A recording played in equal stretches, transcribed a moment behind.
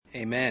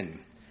Amen.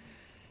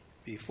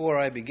 Before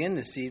I begin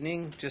this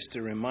evening, just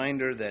a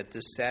reminder that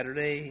this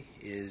Saturday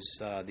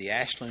is the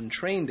Ashland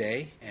Train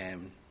Day,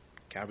 and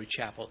Calvary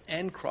Chapel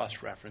and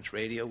Cross Reference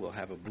Radio will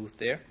have a booth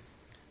there.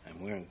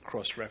 I'm wearing a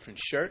Cross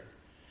Reference shirt,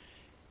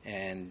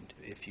 and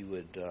if you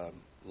would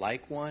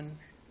like one,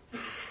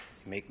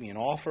 make me an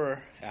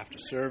offer after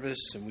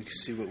service, and we can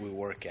see what we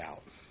work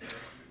out.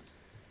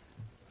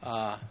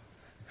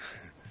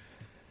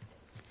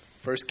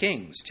 1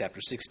 Kings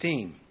chapter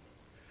 16.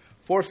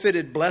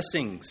 Forfeited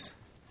blessings.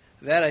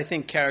 That, I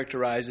think,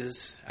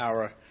 characterizes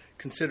our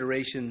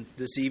consideration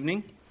this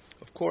evening.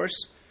 Of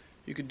course,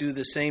 you could do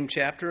the same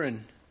chapter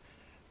and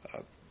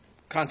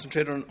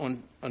concentrate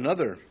on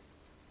another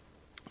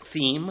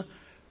theme.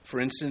 For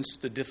instance,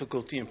 the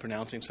difficulty in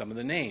pronouncing some of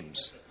the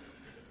names.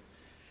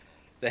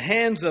 The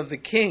hands of the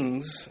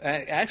kings,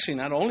 actually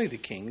not only the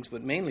kings,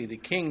 but mainly the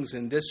kings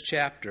in this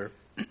chapter,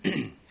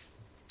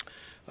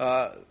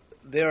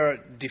 they're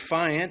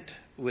defiant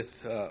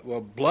with,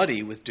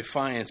 bloody with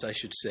defiance, I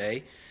should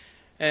say,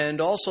 and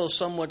also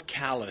somewhat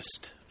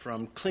calloused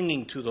from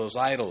clinging to those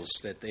idols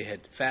that they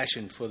had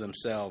fashioned for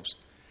themselves.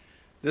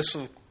 This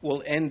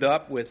will end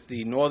up with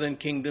the northern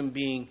kingdom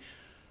being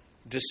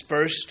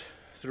dispersed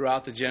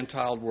throughout the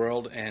Gentile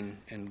world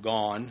and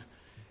gone,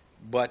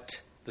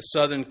 but the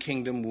southern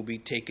kingdom will be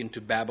taken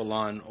to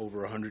Babylon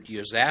over 100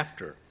 years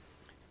after.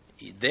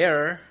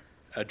 There,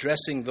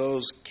 addressing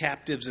those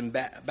captives in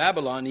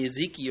Babylon,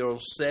 Ezekiel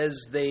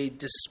says they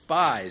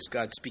despised,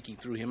 God speaking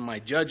through him, my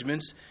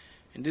judgments,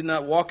 and did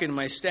not walk in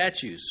my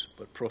statutes,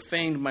 but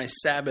profaned my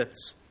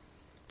Sabbaths,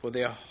 for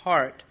their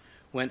heart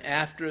went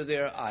after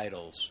their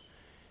idols.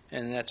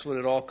 And that's what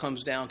it all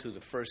comes down to, the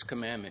first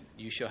commandment.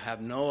 You shall have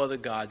no other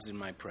gods in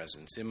my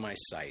presence, in my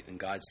sight. And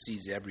God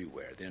sees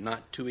everywhere. They're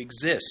not to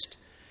exist.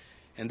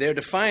 And their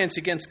defiance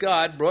against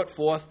God brought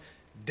forth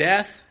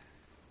death,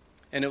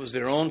 and it was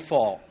their own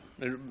fault.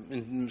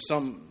 In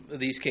some of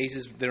these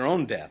cases, their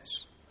own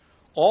deaths.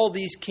 All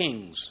these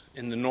kings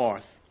in the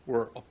north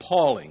were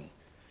appalling.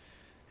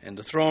 And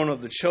the throne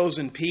of the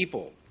chosen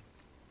people,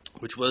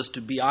 which was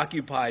to be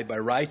occupied by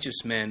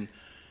righteous men,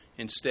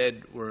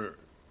 instead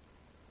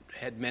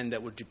had men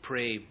that were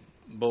depraved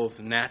both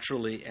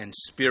naturally and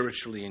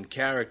spiritually in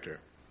character.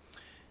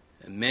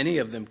 And many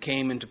of them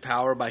came into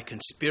power by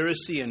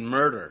conspiracy and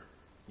murder.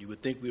 You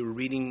would think we were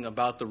reading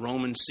about the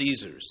Roman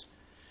Caesars.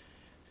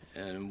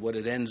 And what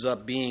it ends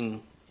up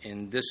being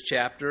in this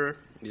chapter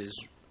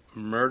is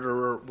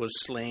murderer was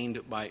slain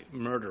by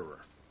murderer.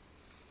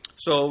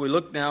 So we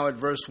look now at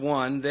verse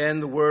 1. Then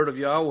the word of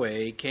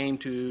Yahweh came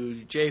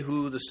to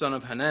Jehu the son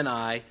of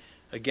Hanani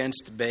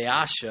against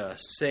Baasha,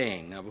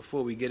 saying. Now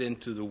before we get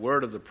into the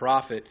word of the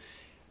prophet,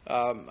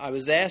 I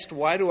was asked,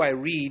 why do I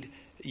read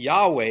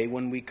Yahweh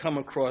when we come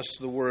across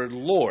the word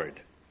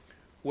Lord?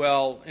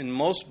 Well, in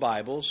most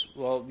Bibles,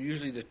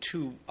 usually the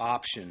two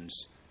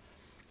options.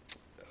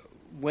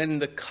 When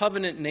the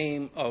covenant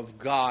name of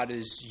God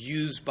is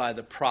used by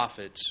the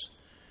prophets,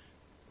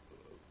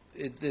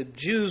 the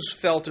Jews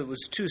felt it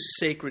was too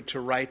sacred to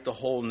write the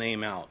whole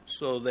name out.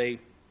 So they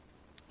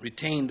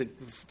retained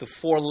the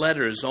four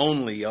letters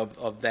only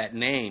of that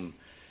name.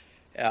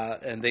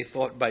 And they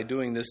thought by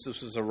doing this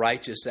was a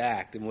righteous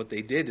act. And what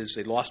they did is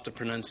they lost the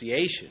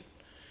pronunciation.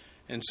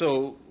 And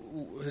so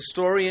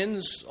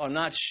historians are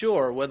not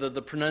sure whether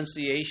the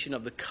pronunciation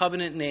of the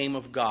covenant name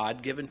of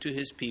God given to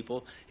his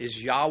people is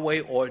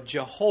Yahweh or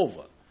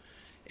Jehovah.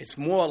 It's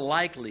more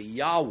likely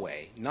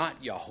Yahweh,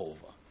 not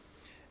Jehovah.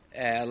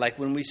 Like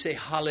when we say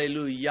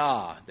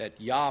hallelujah,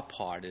 that Yah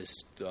part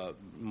is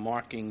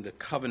marking the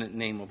covenant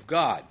name of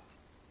God.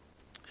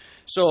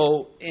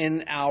 So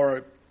in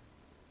our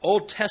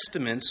Old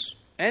Testaments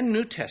and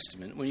New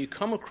Testament, when you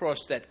come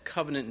across that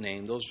covenant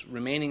name, those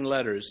remaining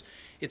letters,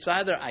 it's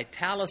either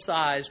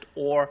italicized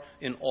or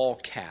in all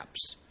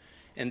caps.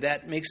 And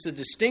that makes the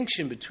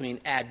distinction between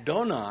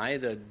Adonai,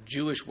 the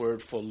Jewish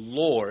word for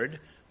Lord,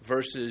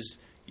 versus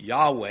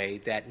Yahweh,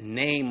 that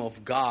name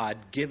of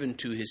God given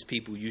to his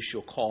people. You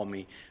shall call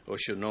me or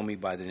shall know me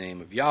by the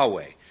name of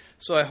Yahweh.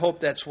 So I hope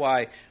that's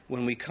why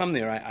when we come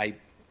there, I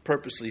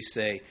purposely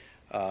say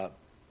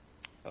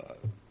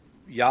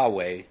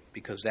Yahweh,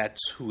 because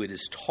that's who it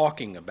is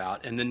talking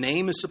about. And the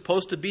name is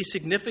supposed to be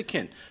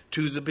significant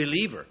to the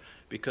believer,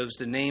 because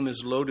the name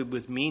is loaded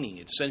with meaning.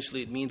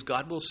 Essentially, it means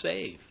God will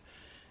save.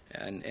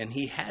 And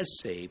he has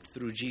saved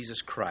through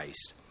Jesus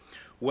Christ.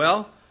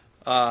 Well,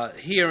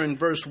 here in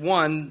verse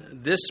 1,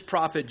 this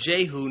prophet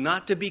Jehu,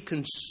 not to be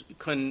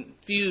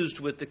confused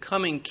with the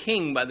coming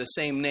king by the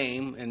same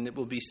name, and it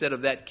will be said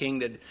of that king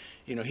that,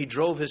 he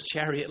drove his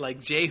chariot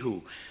like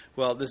Jehu.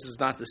 Well, this is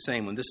not the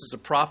same one. This is the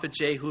prophet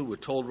Jehu. We're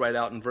told right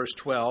out in verse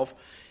 12.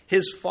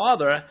 His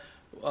father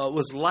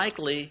was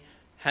likely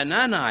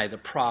Hanani the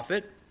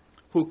prophet,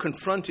 who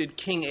confronted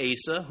King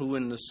Asa, who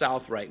in the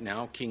south right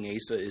now, King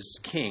Asa is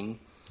king.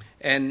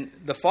 And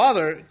the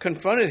father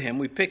confronted him.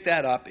 We pick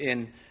that up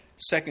in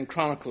 2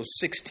 Chronicles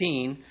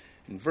 16,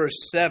 in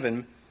verse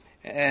 7.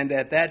 And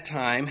at that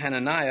time,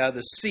 Hananiah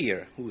the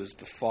seer, who was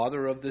the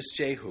father of this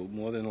Jehu,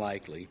 more than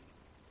likely,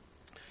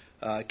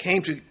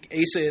 came to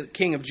Asa,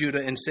 king of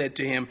Judah, and said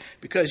to him,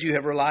 because you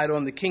have relied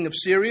on the king of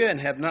Syria and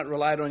have not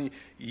relied on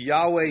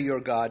Yahweh your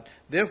God,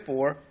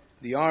 therefore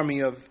the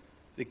army of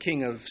the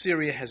king of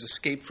Syria has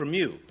escaped from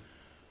you.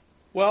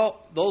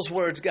 Well, those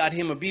words got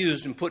him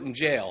abused and put in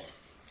jail.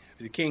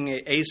 The king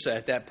Asa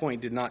at that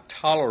point did not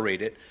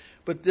tolerate it.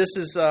 But this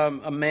is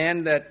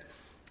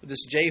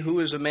this Jehu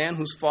is a man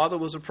whose father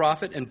was a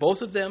prophet, and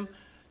both of them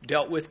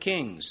dealt with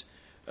kings.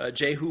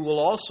 Jehu will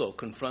also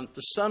confront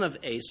the son of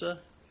Asa.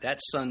 That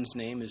son's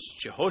name is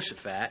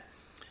Jehoshaphat,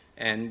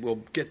 and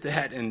we'll get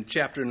that in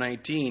chapter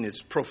 19.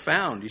 It's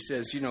profound. He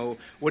says,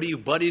 what are you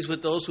buddies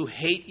with those who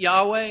hate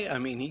Yahweh? I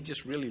mean, he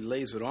just really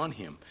lays it on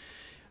him.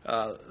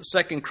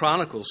 2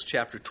 Chronicles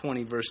chapter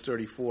 20, verse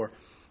 34.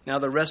 Now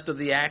the rest of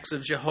the acts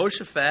of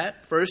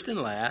Jehoshaphat, first and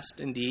last,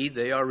 indeed,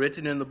 they are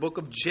written in the book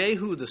of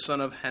Jehu, the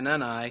son of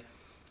Hanani,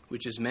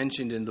 which is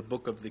mentioned in the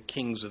book of the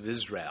kings of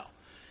Israel.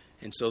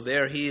 And so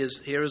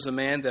here is a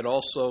man that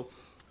also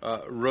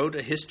wrote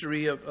a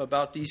history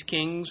about these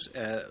kings,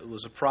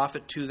 was a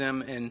prophet to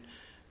them, and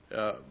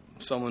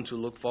someone to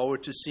look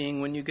forward to seeing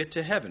when you get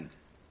to heaven.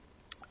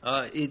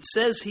 It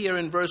says here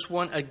in verse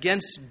 1,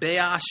 against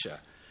Baasha.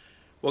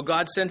 Well,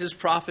 God sent his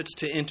prophets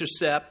to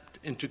intercept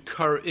and to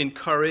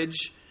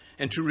encourage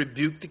and to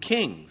rebuke the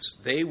kings.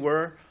 They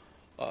were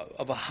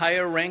of a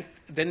higher rank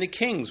than the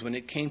kings when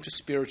it came to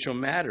spiritual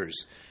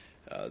matters.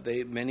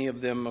 Many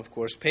of them, of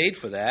course, paid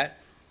for that.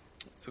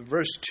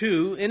 Verse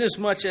 2,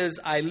 inasmuch as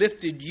I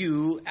lifted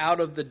you out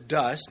of the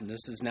dust, and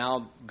this is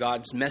now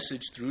God's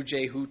message through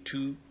Jehu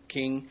to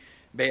King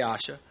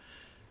Baasha,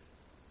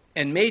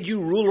 and made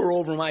you ruler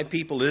over my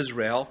people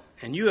Israel,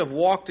 and you have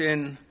walked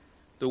in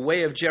the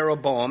way of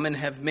Jeroboam, and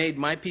have made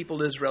my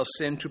people Israel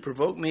sin to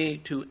provoke me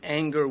to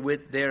anger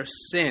with their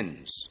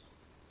sins.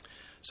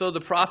 So the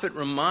prophet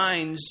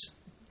reminds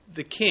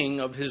the king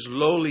of his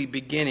lowly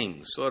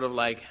beginnings, sort of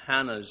like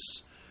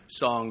Hannah's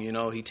song,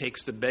 he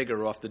takes the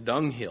beggar off the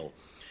dunghill.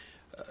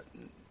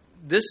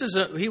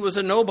 He was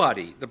a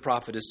nobody, the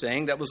prophet is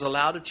saying, that was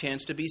allowed a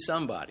chance to be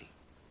somebody.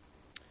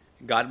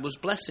 God was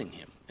blessing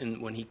him,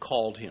 and when he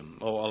called him,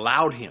 or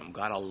allowed him,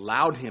 God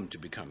allowed him to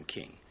become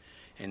king.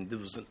 And there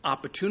was an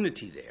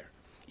opportunity there,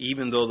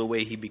 even though the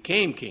way he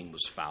became king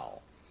was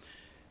foul.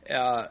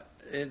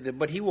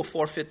 But he will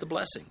forfeit the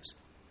blessings.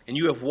 And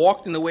you have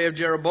walked in the way of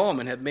Jeroboam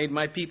and have made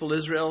my people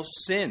Israel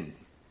sin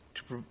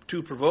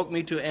to provoke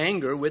me to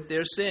anger with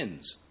their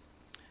sins.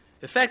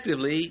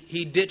 Effectively,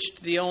 he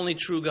ditched the only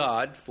true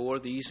God for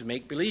these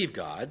make-believe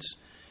gods.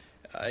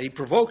 He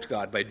provoked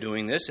God by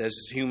doing this, as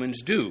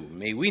humans do.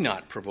 May we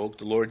not provoke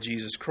the Lord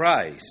Jesus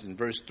Christ. In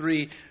verse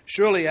 3,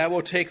 surely I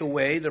will take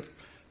away the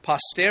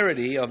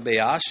posterity of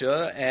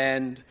Baasha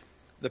and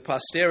the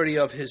posterity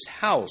of his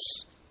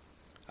house.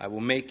 I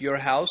will make your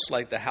house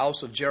like the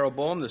house of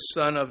Jeroboam, the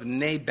son of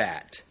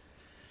Nebat.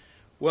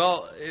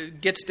 Well, it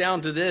gets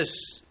down to this.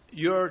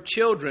 Your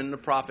children, the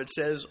prophet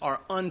says,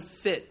 are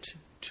unfit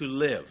to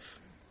live.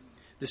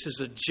 This is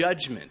a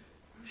judgment,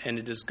 and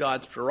it is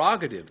God's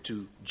prerogative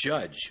to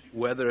judge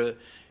whether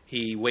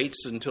he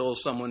waits until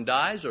someone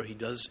dies or he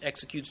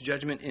executes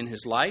judgment in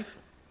his life,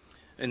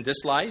 in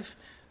this life.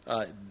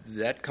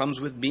 That comes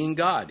with being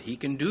God. He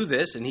can do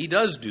this, and he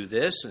does do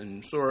this,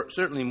 and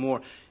certainly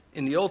more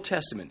in the Old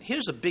Testament.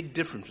 Here's a big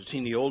difference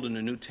between the Old and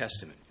the New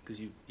Testament, because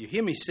you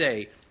hear me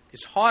say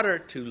it's harder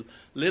to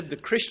live the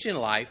Christian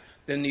life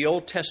than the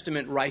Old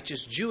Testament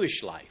righteous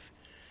Jewish life.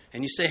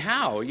 And you say,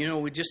 how?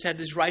 We just had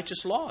these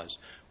righteous laws.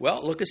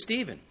 Well, look at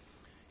Stephen.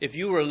 If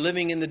you were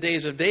living in the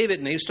days of David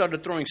and they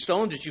started throwing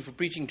stones at you for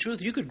preaching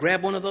truth, you could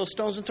grab one of those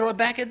stones and throw it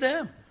back at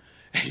them.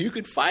 You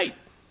could fight.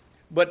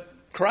 But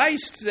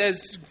Christ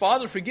says,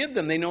 Father, forgive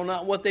them. They know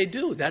not what they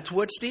do. That's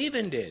what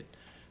Stephen did.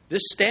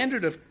 This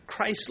standard of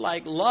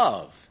Christ-like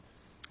love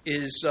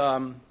is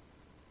a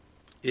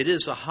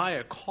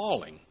higher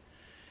calling.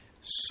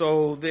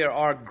 So there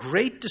are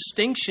great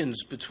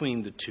distinctions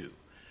between the two.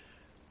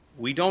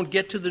 We don't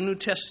get to the New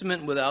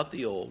Testament without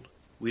the Old.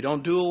 We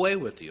don't do away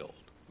with the Old.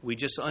 We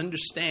just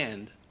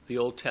understand the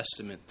Old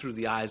Testament through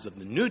the eyes of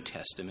the New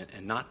Testament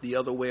and not the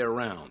other way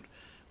around.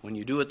 When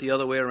you do it the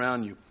other way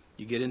around,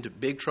 you get into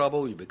big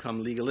trouble. You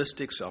become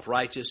legalistic,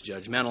 self-righteous,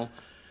 judgmental,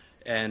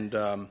 and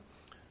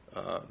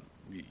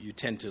you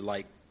tend to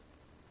like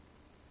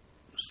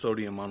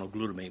sodium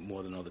monoglutamate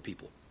more than other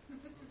people.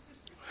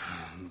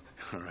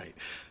 All right.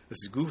 This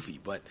is goofy,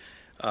 but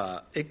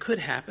it could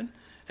happen.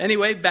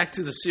 Anyway, back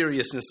to the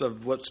seriousness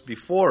of what's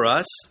before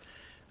us.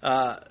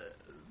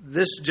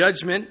 This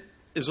judgment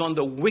is on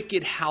the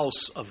wicked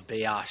house of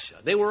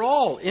Baasha. They were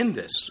all in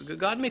this.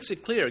 God makes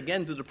it clear,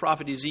 again, through the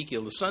prophet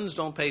Ezekiel, the sons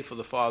don't pay for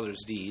the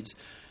father's deeds.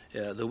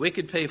 The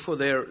wicked pay for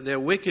their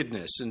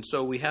wickedness. And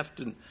so we have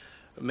to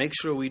make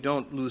sure we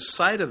don't lose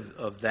sight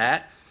of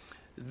that.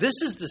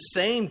 This is the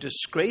same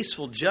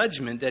disgraceful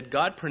judgment that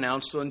God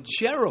pronounced on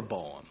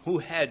Jeroboam, who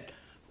had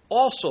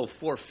also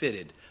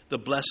forfeited the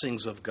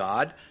blessings of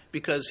God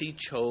because he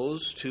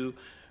chose to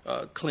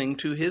cling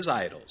to his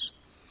idols.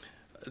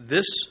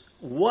 This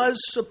was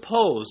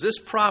supposed, this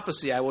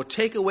prophecy, I will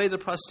take away the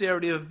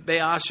posterity of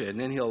Baasha, and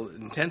then he'll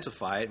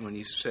intensify it when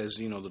he says,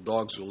 the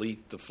dogs will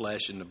eat the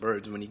flesh and the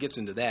birds. When he gets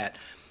into that,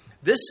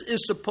 this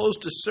is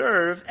supposed to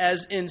serve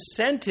as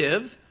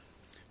incentive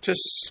to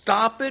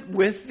stop it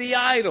with the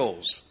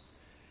idols.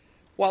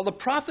 While the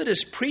prophet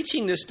is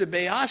preaching this to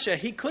Baasha,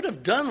 he could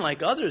have done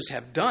like others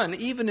have done,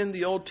 even in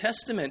the Old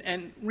Testament,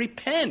 and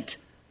repent,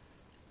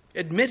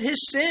 admit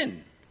his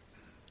sin.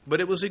 But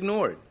it was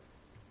ignored.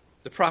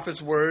 The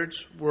prophet's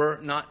words were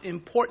not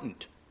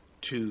important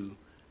to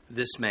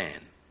this man.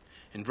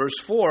 In verse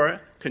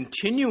 4,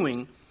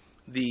 continuing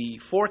the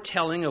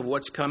foretelling of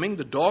what's coming,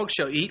 the dog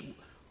shall eat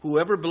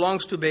whoever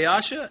belongs to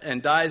Baasha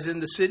and dies in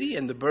the city,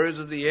 and the birds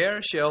of the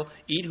air shall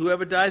eat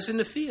whoever dies in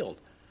the field.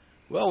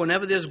 Well,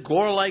 whenever there's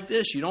gore like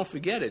this, you don't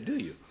forget it, do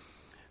you?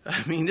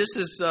 I mean, this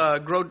is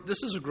a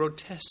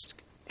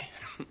grotesque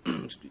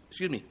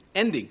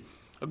ending.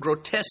 A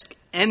grotesque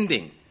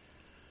ending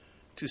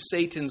to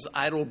Satan's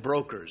idol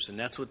brokers, and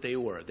that's what they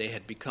were. They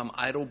had become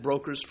idol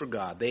brokers for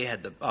God. They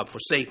had for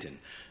Satan.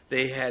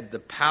 They had the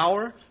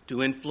power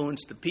to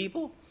influence the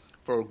people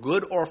for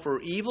good or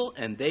for evil,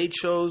 and they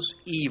chose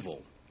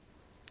evil.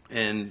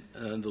 And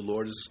the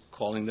Lord is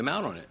calling them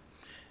out on it.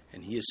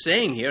 And he is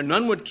saying here,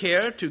 none would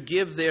care to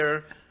give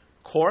their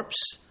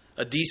corpse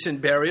a decent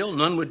burial.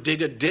 None would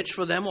dig a ditch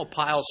for them or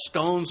pile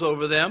stones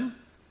over them.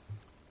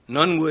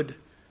 None would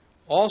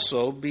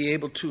also be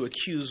able to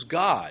accuse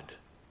God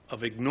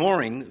of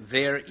ignoring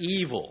their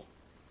evil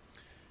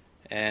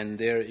and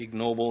their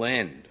ignoble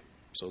end.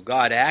 So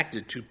God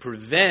acted to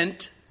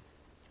prevent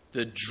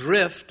the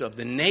drift of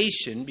the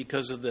nation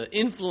because of the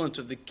influence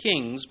of the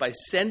kings by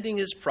sending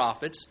his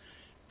prophets,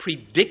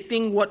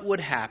 predicting what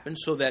would happen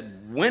so that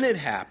when it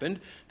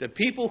happened, the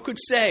people could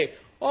say,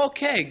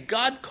 okay,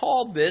 God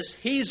called this,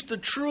 he's the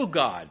true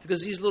God.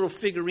 Because these little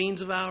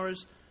figurines of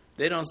ours,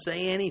 they don't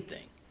say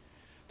anything.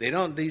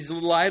 These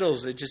little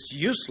idols, they're just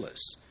useless.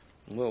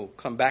 And we'll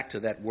come back to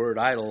that word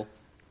idol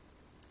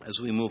as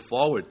we move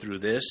forward through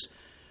this.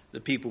 The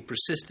people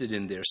persisted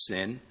in their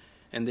sin,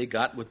 and they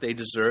got what they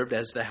deserved,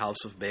 as the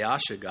house of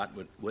Baasha got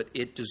what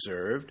it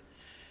deserved.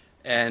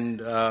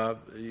 And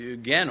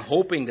again,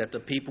 hoping that the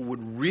people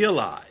would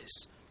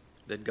realize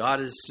that God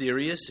is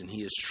serious and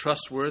he is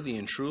trustworthy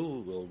and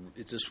true.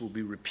 This will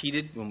be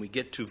repeated when we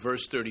get to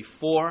verse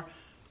 34,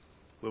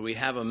 where we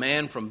have a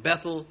man from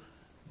Bethel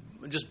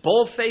just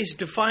bold-faced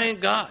defying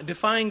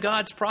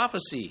God's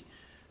prophecy,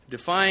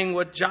 defying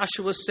what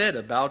Joshua said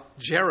about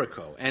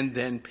Jericho, and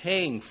then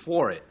paying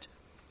for it.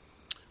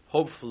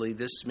 Hopefully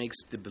this makes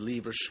the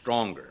believer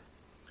stronger.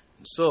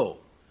 And so,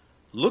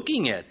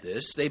 looking at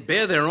this, they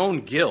bear their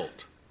own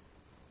guilt.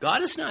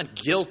 God is not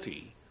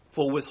guilty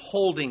for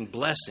withholding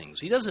blessings.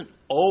 He doesn't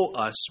owe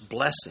us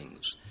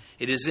blessings.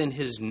 It is in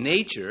his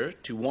nature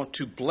to want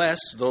to bless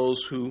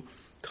those who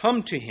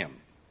come to him.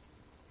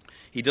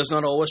 He does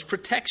not owe us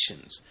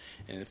protections.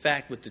 And in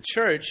fact, with the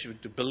church,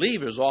 with the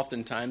believers,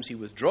 oftentimes he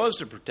withdraws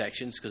the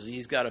protections because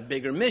he's got a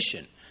bigger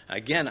mission.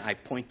 Again, I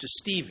point to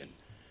Stephen.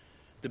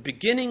 The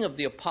beginning of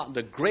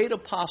the great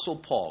apostle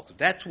Paul,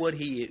 that's what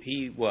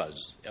he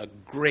was, a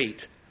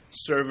great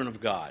servant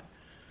of God.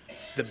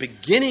 The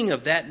beginning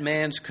of that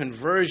man's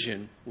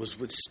conversion was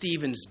with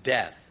Stephen's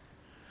death.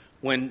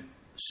 When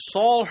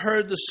Saul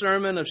heard the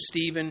sermon of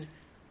Stephen,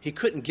 he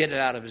couldn't get it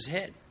out of his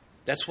head.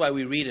 That's why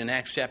we read in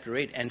Acts chapter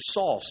 8, and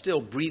Saul, still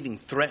breathing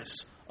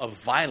threats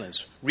of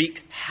violence,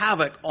 wreaked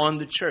havoc on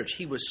the church.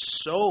 He was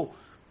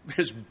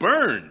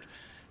burned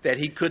that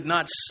he could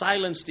not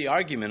silence the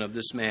argument of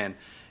this man.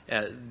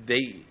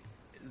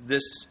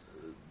 This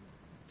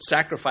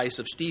sacrifice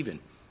of Stephen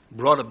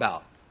brought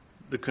about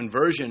the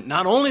conversion,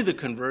 not only the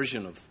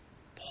conversion of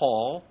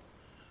Paul,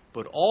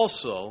 but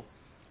also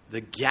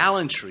the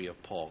gallantry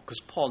of Paul, because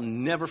Paul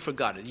never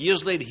forgot it.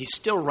 Years later, he's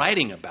still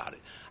writing about it.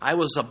 I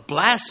was a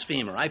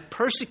blasphemer. I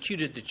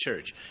persecuted the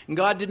church, and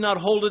God did not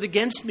hold it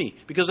against me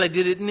because I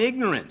did it in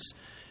ignorance.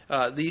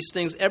 These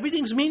things,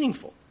 everything's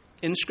meaningful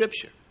in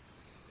Scripture.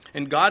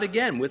 And God,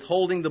 again,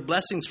 withholding the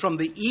blessings from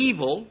the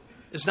evil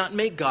does not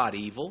make God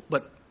evil,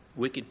 but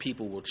wicked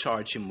people will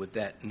charge him with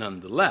that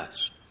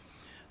nonetheless.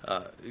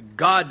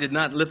 God did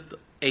not lift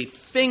a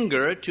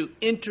finger to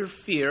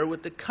interfere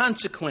with the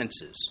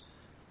consequences.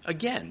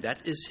 Again,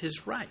 that is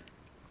his right.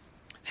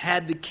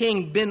 Had the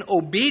king been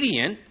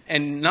obedient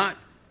and not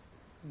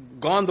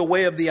gone the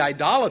way of the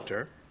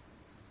idolater,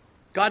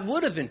 God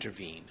would have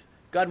intervened.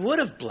 God would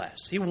have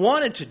blessed. He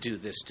wanted to do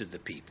this to the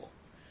people.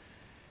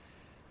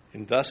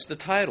 And thus the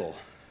title,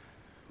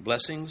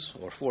 Blessings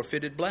or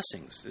Forfeited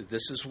Blessings.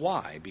 This is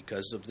why,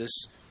 because of this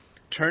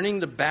turning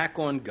the back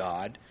on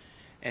God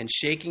and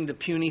shaking the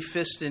puny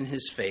fist in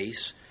his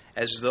face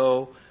as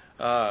though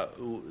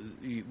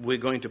we're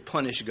going to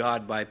punish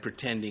God by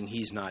pretending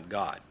he's not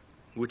God,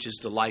 which is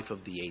the life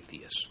of the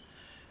atheist.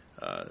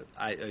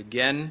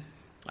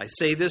 I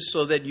say this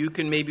so that you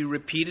can maybe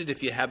repeat it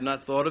if you have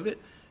not thought of it.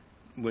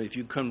 If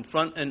you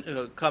confront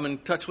and come in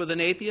touch with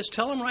an atheist,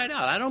 tell him right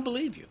out, I don't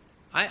believe you.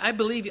 I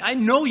believe you. I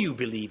know you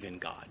believe in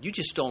God. You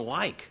just don't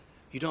like.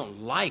 You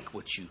don't like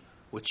what you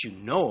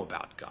know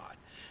about God.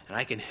 And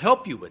I can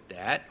help you with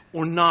that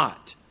or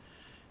not.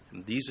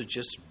 And these are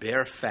just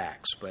bare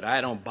facts, but I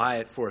don't buy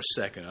it for a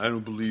second. I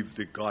don't believe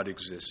that God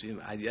exists.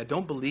 I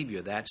don't believe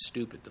you're that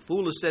stupid. The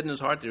fool has said in his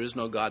heart, there is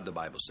no God, the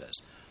Bible says.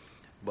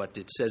 But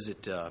it says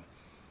it the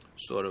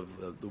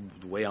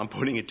way I'm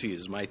putting it to you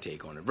is my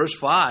take on it. Verse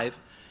 5,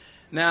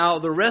 now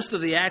the rest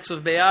of the acts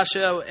of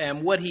Baasha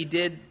and what he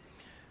did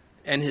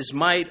and his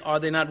might, are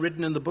they not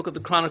written in the book of the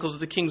Chronicles of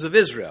the Kings of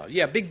Israel?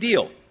 Yeah, big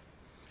deal.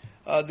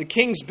 The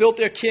kings built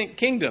their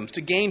kingdoms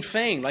to gain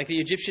fame, like the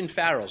Egyptian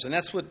pharaohs. And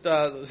that's what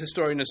the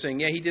historian is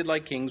saying. Yeah, he did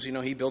like kings.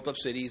 He built up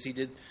cities. He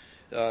did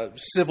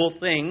civil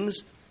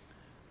things.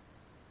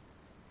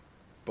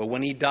 But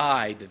when he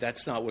died,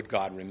 that's not what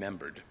God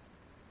remembered.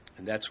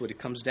 And that's what it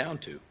comes down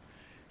to.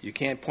 You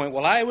can't point,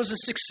 well, I was a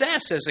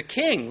success as a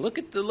king. Look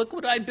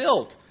what I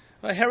built.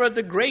 Herod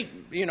the Great,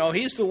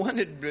 he's the one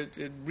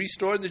that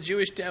restored the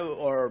Jewish temple,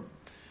 or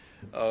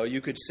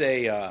you could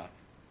say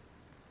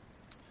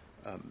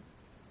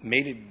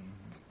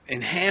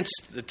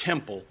enhanced the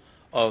temple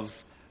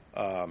of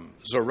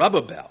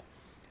Zerubbabel.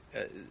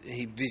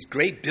 These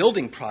great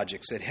building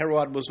projects that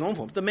Herod was known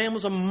for. But the man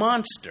was a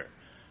monster.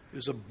 He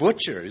was a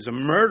butcher. He was a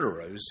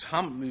murderer. He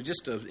was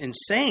just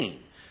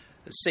insane,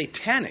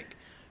 satanic.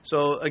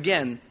 So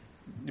again,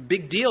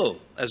 big deal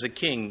as a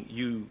king,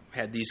 you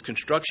had these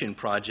construction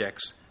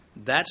projects.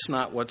 That's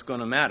not what's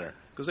going to matter,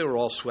 because they were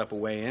all swept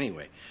away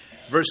anyway.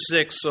 Verse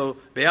 6, so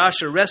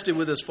Baasha rested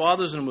with his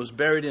fathers and was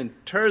buried in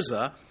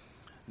Tirzah.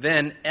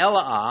 Then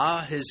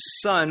Elah, his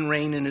son,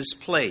 reigned in his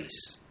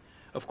place.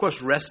 Of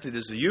course, rested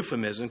is a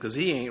euphemism, because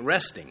he ain't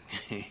resting.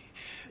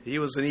 He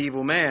was an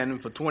evil man,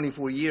 and for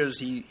 24 years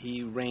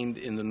he reigned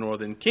in the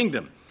northern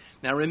kingdom.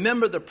 Now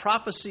remember, the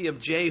prophecy of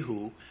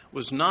Jehu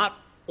was not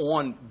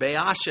on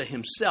Baasha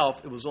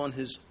himself, it was on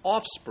his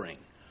offspring,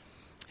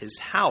 his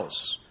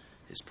house,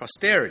 his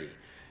posterity.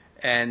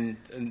 And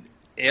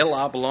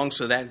Elah belongs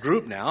to that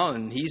group now,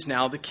 and he's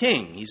now the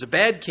king. He's a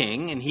bad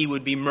king, and he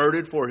would be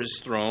murdered for his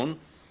throne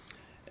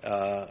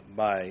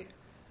by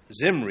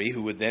Zimri,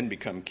 who would then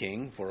become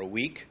king for a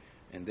week,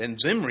 and then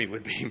Zimri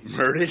would be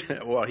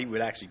murdered. Well, he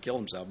would actually kill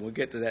himself. We'll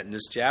get to that in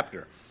this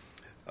chapter.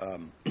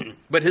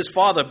 But his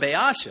father,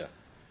 Baasha,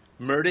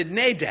 murdered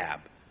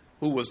Nadab,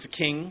 who was the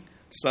king,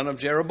 son of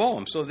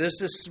Jeroboam. So there's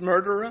this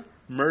murderer.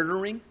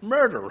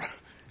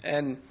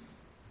 And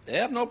they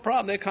have no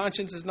problem. Their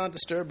conscience is not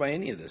disturbed by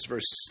any of this.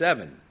 Verse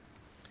 7.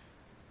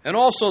 And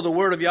also the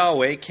word of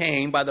Yahweh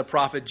came by the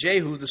prophet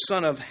Jehu, the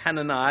son of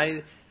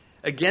Hanani,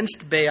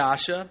 against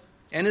Baasha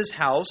and his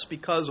house,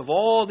 because of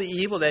all the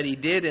evil that he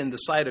did in the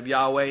sight of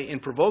Yahweh,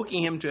 in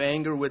provoking him to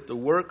anger with the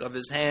work of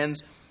his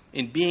hands,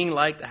 in being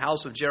like the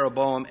house of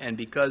Jeroboam, and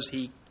because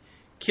he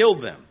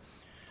killed them.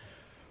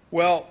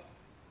 Well,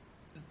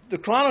 the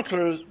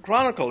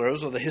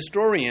chroniclers or the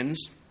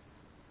historians,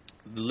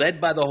 led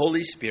by the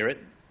Holy Spirit,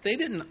 they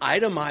didn't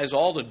itemize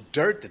all the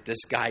dirt that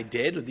this guy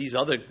did or these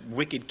other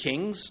wicked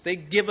kings. They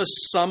give us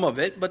some of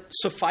it, but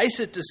suffice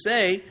it to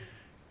say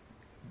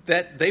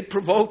that they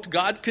provoked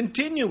God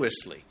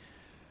continuously.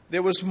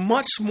 There was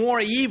much more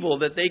evil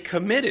that they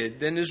committed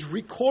than is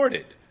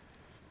recorded.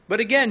 But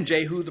again,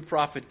 Jehu the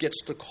prophet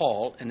gets the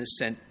call and is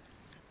sent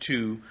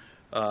to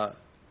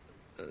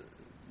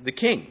the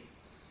king.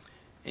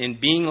 In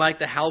being like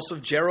the house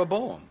of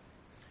Jeroboam,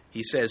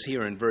 he says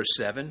here in verse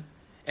 7,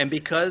 and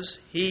because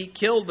he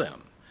killed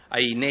them,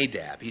 i.e.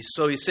 Nadab.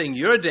 So he's saying,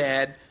 your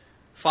dad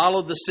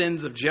followed the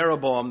sins of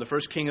Jeroboam, the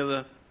first king of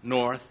the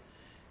north.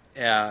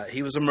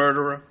 He was a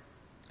murderer,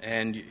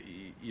 and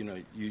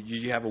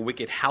you have a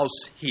wicked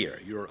house here.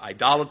 You're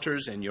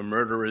idolaters and you're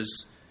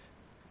murderers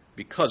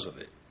because of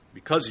it.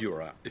 Because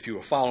if you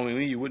were following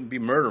me, you wouldn't be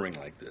murdering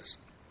like this.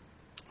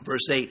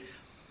 Verse 8,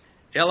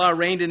 Elah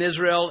reigned in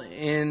Israel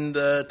in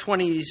the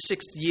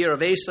 26th year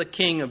of Asa,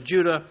 king of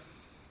Judah.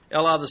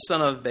 Elah, the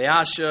son of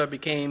Baasha,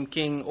 became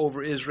king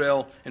over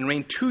Israel and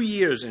reigned 2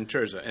 years in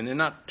Tirzah. And they're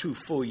not 2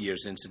 full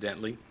years,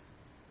 incidentally.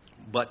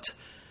 But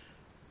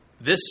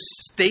this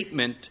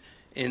statement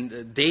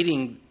in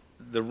dating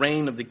the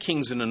reign of the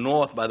kings in the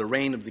north by the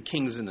reign of the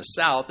kings in the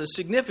south is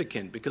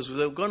significant, because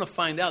we're going to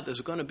find out there's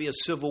going to be a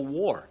civil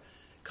war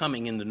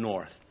coming in the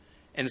north.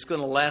 And it's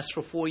going to last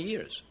for 4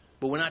 years.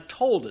 But we're not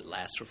told it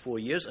lasts for 4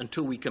 years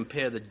until we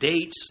compare the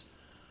dates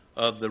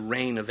of the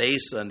reign of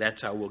Asa, and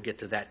that's how we'll get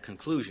to that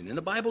conclusion. And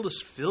the Bible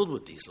is filled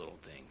with these little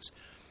things.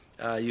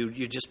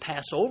 You just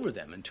pass over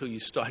them until you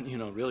start,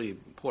 really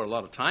pour a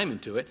lot of time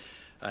into it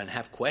and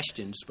have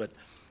questions. But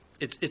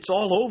it's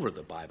all over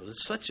the Bible.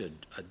 It's such a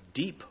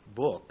deep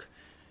book.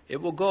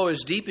 It will go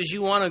as deep as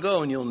you want to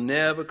go, and you'll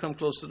never come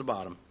close to the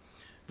bottom.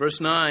 Verse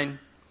 9,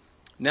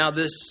 now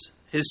his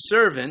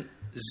servant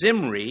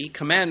Zimri,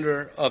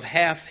 commander of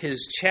half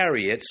his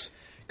chariots,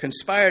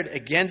 conspired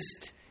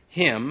against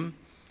him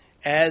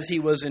as he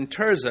was in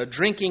Tirzah,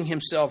 drinking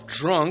himself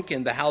drunk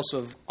in the house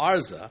of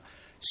Arza,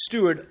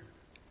 steward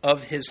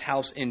of his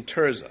house in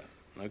Tirzah.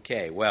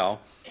 Okay, well,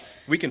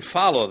 we can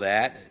follow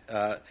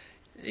that.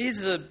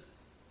 He's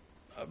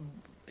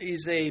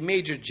He's a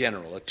major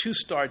general, a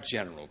 2-star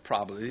general,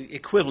 probably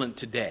equivalent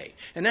today.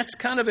 And that's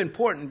kind of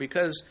important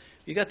because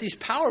you got these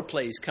power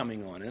plays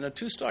coming on, and a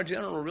 2-star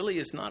general really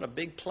is not a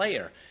big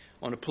player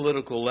on a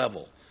political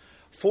level.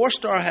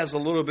 4-star has a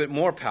little bit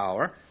more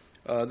power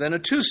than a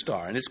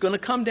 2-star, and it's going to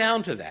come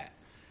down to that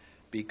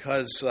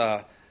because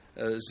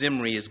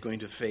Zimri is going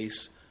to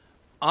face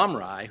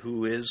Omri,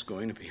 who is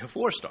going to be a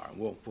 4-star.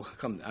 We'll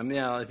come. I mean,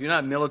 if you're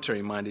not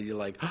military minded, you're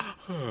like,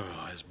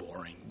 oh, it's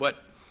boring. But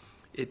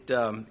it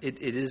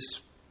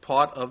is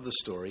part of the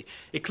story.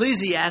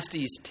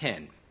 Ecclesiastes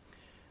 10.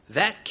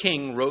 That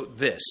king wrote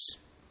this: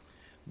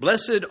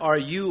 "Blessed are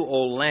you,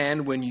 O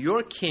land, when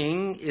your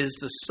king is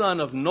the son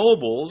of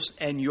nobles,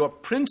 and your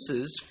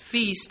princes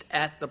feast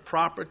at the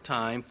proper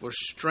time for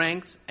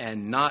strength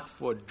and not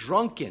for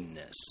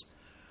drunkenness."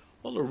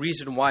 Well, the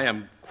reason why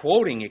I'm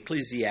quoting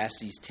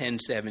Ecclesiastes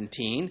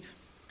 10:17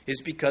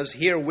 is because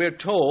here we're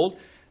told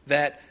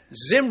that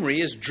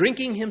Zimri is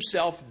drinking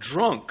himself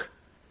drunk.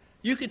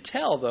 You could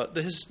tell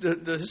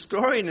the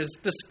historian is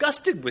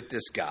disgusted with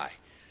this guy.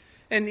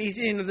 And he's,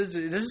 this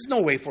is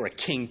no way for a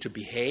king to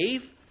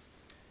behave.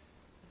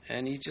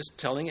 And he's just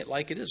telling it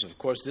like it is. Of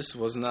course, this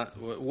was not.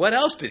 What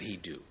else did he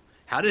do?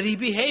 How did he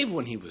behave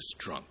when he was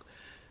drunk?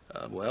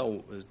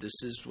 Well,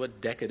 this is what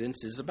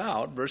decadence is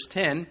about. Verse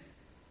 10.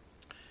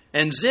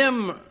 And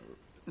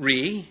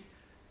Zimri,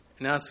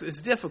 now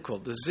it's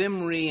difficult. The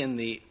Zimri and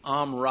the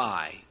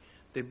Omri,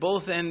 they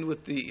both end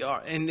with the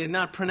R, and they're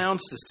not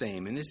pronounced the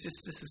same. And this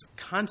is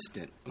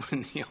constant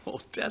in the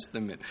Old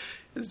Testament.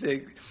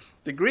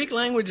 The Greek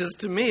language is,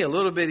 to me, a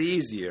little bit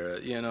easier,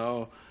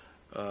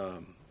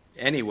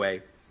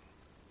 Anyway,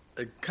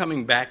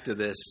 coming back to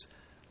this,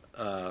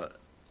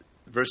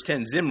 verse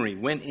 10, Zimri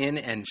went in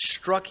and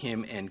struck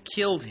him and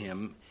killed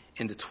him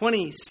in the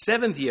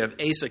 27th year of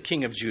Asa,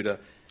 king of Judah,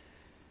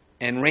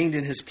 and reigned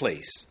in his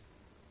place.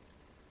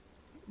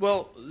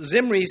 Well,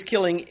 Zimri's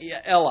killing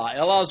Elah.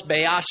 Elah's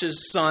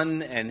Baasha's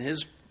son, and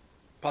his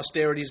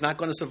posterity is not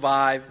going to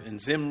survive.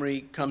 And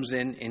Zimri comes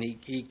in and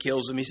he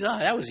kills him. He says,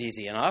 that was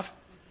easy enough.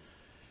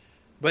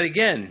 But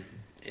again,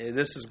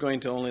 this is going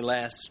to only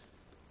last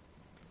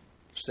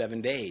 7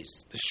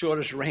 days. The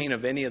shortest reign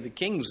of any of the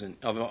kings,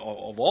 of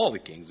all the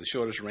kings, the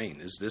shortest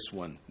reign is this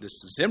one, this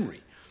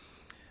Zimri.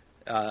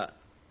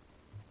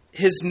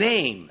 His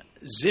name,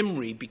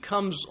 Zimri,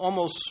 becomes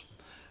almost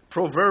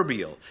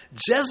proverbial.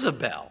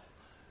 Jezebel,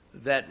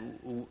 that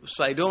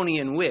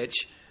Sidonian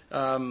witch,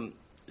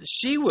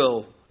 she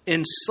will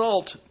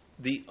insult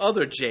the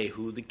other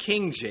Jehu, the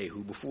King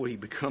Jehu, before he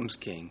becomes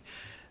king,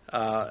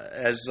 are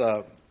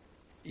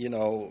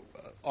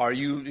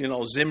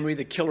you, Zimri,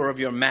 the killer of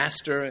your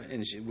master?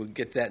 And we'll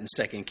get that in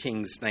 2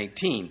 Kings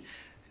 19.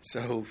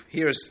 So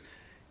here's,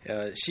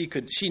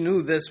 she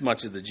knew this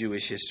much of the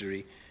Jewish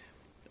history.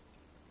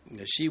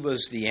 She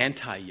was the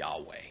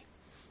anti-Yahweh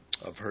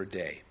of her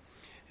day.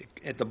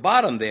 At the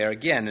bottom there,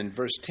 again, in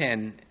verse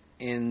 10,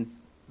 in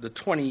the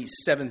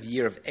 27th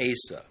year of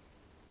Asa.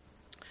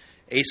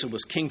 Asa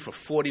was king for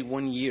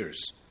 41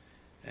 years.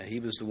 He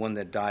was the one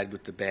that died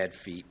with the bad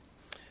feet.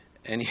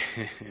 And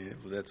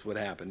that's what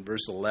happened.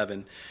 Verse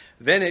 11,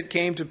 then it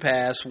came to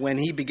pass when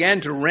he began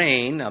to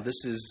reign, now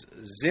this is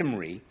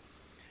Zimri,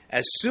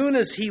 as soon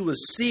as he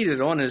was seated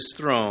on his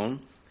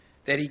throne,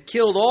 that he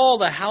killed all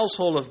the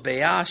household of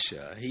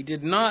Baasha. He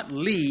did not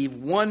leave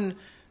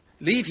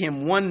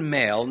him one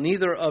male,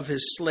 neither of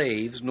his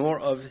slaves nor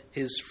of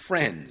his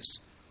friends.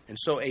 And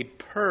so a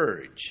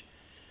purge.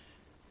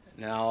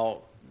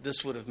 Now,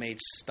 this would have made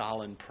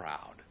Stalin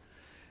proud.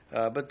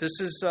 But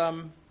this is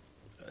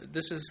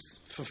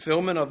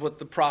fulfillment of what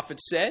the prophet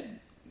said.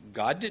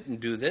 God didn't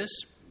do this.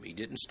 He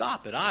didn't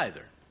stop it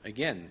either.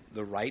 Again,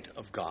 the right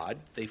of God.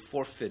 They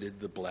forfeited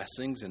the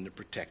blessings and the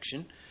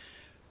protection.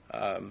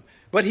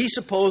 But he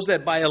supposed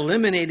that by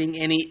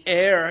eliminating any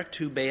heir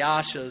to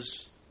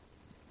Baasha's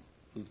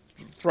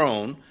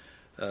throne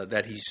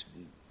that he's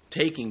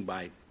taking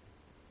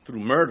through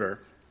murder,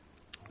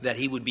 that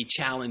he would be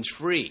challenge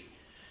free.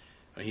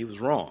 He was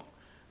wrong.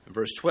 In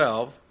verse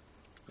 12,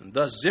 and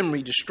thus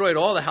Zimri destroyed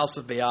all the house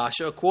of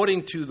Baasha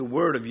according to the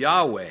word of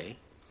Yahweh,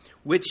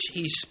 which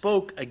he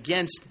spoke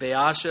against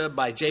Baasha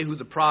by Jehu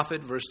the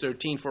prophet. Verse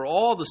 13, for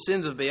all the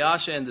sins of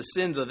Baasha and the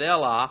sins of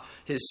Elah,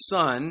 his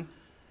son,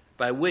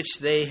 by which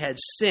they had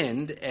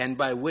sinned and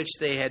by which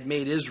they had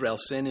made Israel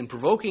sin, in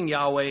provoking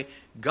Yahweh,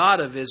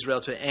 God of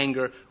Israel, to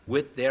anger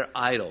with their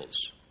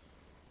idols.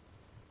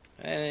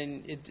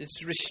 And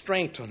it's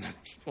restraint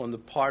on the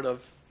part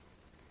of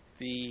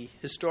the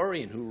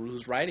historian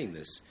who's writing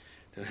this.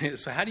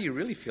 So how do you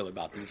really feel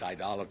about these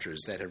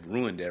idolaters that have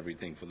ruined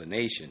everything for the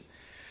nation?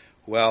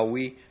 Well,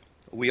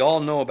 we all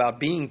know about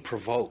being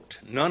provoked.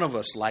 None of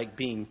us like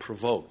being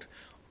provoked.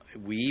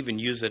 We even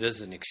use it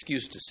as an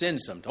excuse to sin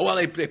sometimes. Well,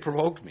 they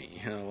provoked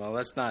me. Well,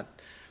 that's not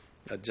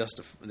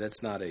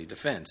that's not a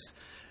defense.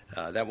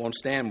 That won't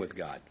stand with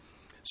God.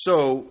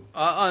 So,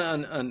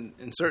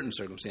 in certain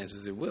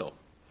circumstances, it will,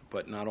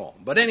 but not all.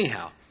 But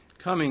anyhow,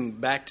 coming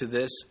back to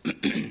this,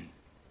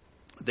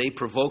 they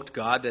provoked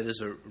God. That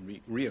is a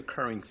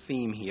reoccurring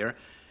theme here.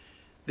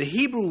 The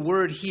Hebrew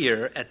word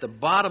here at the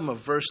bottom of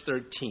verse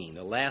 13,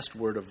 the last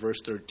word of verse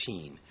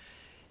 13,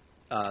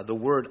 the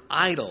word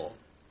idol,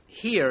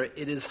 here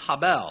it is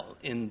habel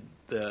in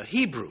the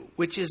Hebrew,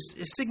 which is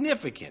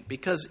significant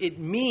because it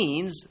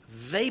means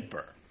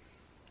vapor,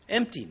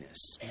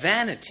 emptiness,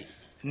 vanity,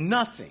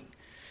 nothing.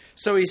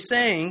 So he's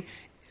saying,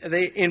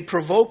 in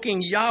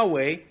provoking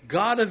Yahweh,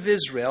 God of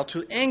Israel,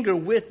 to anger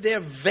with their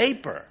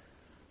vapor,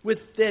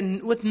 with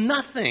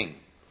nothing.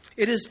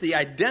 It is the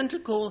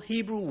identical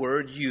Hebrew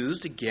word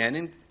used again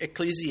in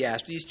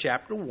Ecclesiastes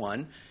chapter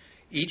 1,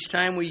 each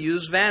time we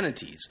use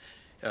vanities.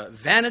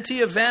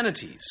 Vanity of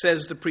vanities,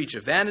 says the preacher.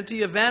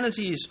 Vanity of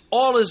vanities,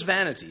 all is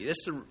vanity.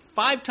 That's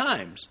 5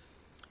 times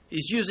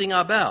he's using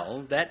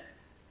abel, that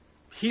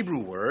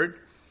Hebrew word.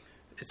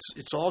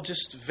 It's all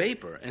just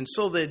vapor. And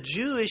so the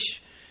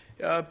Jewish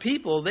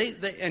people, they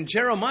and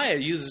Jeremiah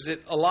uses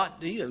it a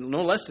lot,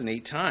 no less than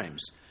 8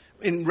 times,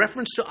 in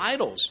reference to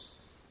idols.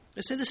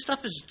 They say this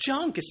stuff is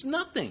junk. It's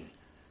nothing.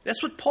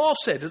 That's what Paul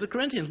said to the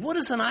Corinthians. What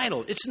is an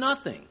idol? It's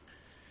nothing.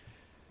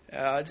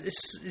 It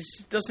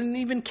doesn't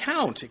even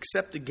count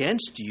except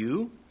against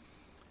you.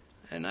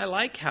 And I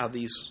like how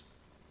these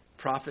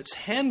prophets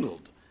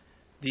handled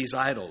these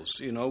idols.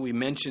 You know, we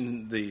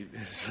mentioned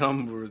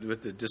some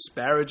with the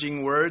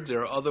disparaging words.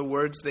 There are other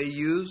words they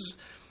use,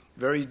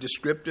 very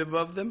descriptive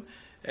of them.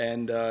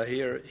 And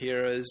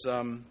here is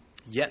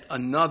yet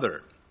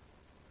another.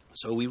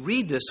 So we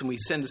read this and we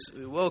send this,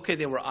 well, okay,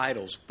 they were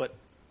idols, but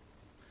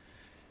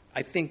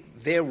I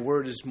think their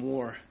word is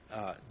more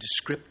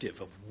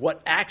descriptive of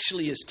what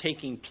actually is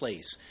taking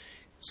place.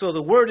 So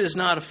the word is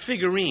not a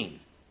figurine.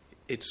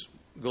 It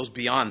goes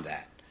beyond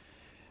that.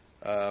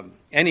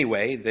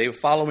 Anyway, they were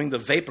following the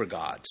vapor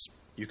gods,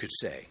 you could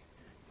say.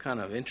 Kind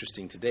of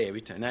interesting today.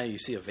 Every time now you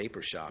see a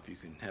vapor shop, you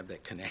can have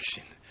that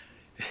connection.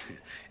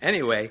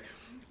 Anyway,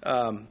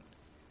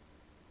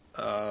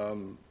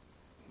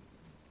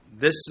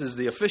 this is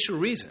the official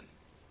reason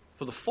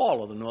for the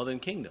fall of the northern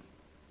kingdom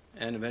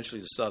and eventually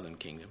the southern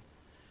kingdom.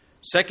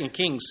 2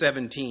 Kings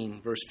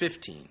 17, verse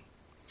 15.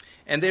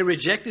 And they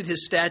rejected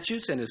his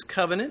statutes and his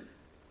covenant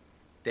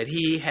that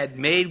he had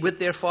made with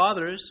their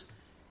fathers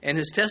and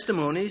his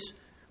testimonies,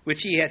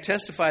 which he had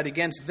testified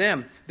against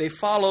them. They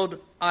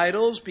followed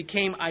idols,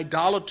 became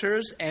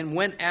idolaters, and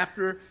went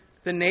after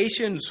the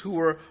nations who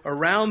were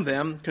around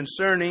them,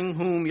 concerning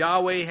whom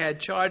Yahweh had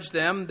charged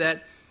them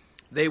that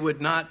they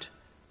would not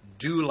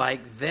do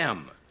like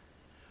them.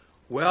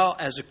 Well,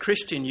 as a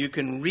Christian, you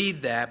can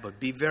read that, but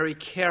be very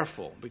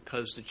careful,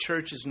 because the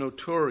church is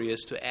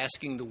notorious to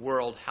asking the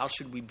world, how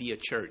should we be a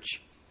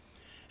church?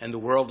 And the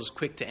world is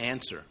quick to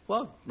answer,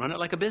 well, run it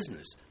like a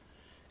business.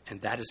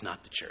 And that is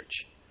not the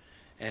church.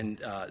 And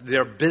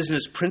there are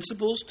business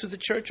principles to the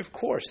church, of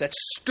course. That's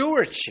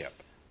stewardship,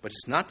 but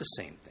it's not the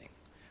same thing.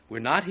 We're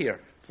not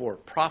here for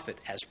profit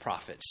as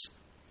prophets.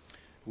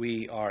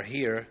 We are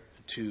here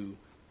to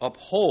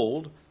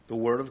uphold the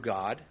Word of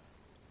God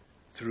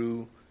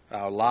through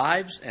our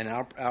lives and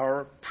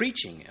our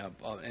preaching.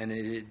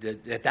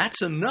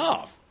 That's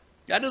enough.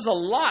 That is a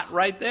lot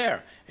right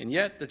there. And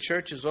yet the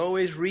church is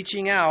always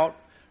reaching out,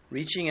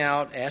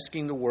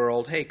 asking the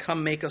world, hey,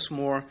 come make us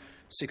more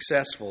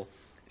successful.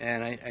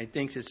 And I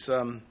think it's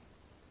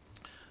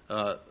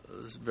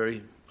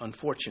very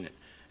unfortunate.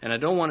 And I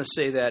don't want to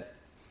say that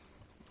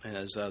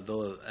as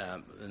though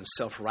in a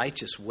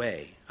self-righteous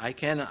way. I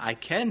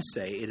can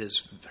say it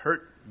has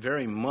hurt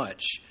very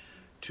much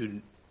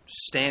to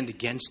stand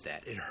against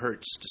that. It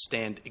hurts to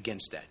stand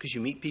against that. Because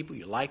you meet people,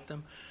 you like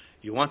them,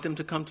 you want them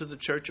to come to the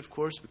church, of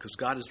course, because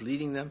God is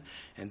leading them.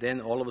 And then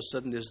all of a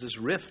sudden there's this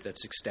rift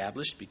that's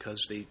established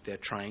because they're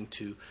trying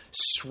to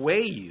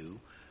sway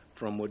you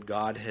from what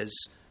God has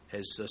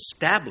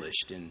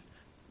established. And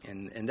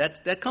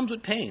that comes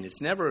with pain. It's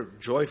never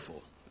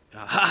joyful.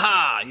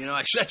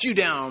 I shut you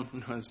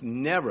down. It's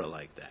never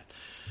like that.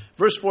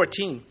 Verse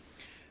 14.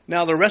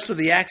 Now the rest of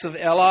the acts of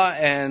Elah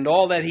and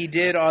all that he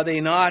did, are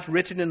they not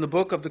written in the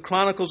book of the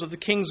Chronicles of the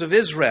Kings of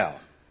Israel?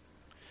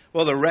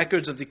 Well, the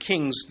records of the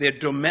kings, their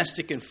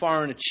domestic and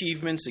foreign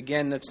achievements,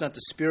 again, that's not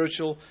the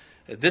spiritual.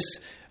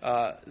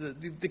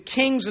 The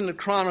kings and the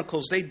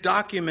Chronicles, they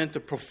document the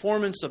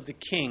performance of the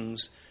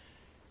kings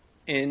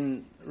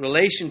in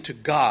relation to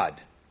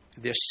God,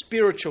 their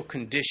spiritual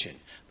condition.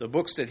 The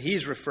books that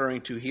he's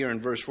referring to here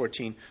in verse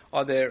 14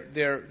 are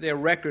their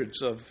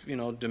records of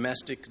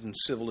domestic and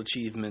civil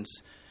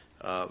achievements,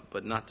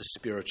 but not the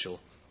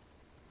spiritual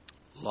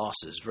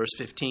losses. Verse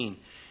 15.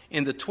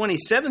 In the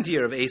 27th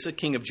year of Asa,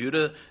 king of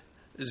Judah,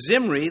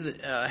 Zimri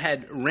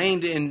had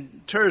reigned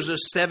in Tirzah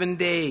 7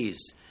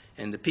 days,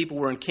 and the people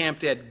were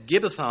encamped at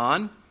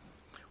Gibbethon,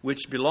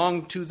 which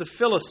belonged to the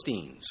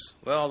Philistines.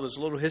 Well, there's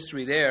a little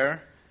history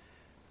there.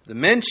 The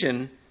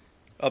mention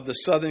of the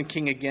southern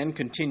king again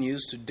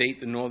continues to date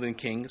the northern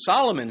king.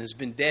 Solomon has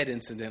been dead,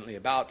 incidentally,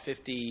 about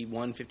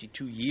 51,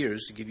 52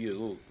 years, to give you a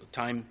little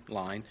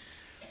timeline.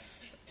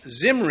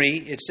 Zimri,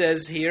 it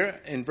says here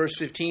in verse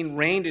 15,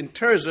 reigned in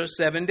Tirzah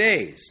 7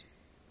 days.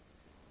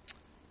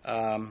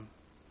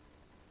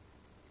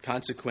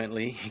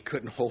 Consequently, he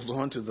couldn't hold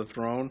on to the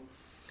throne.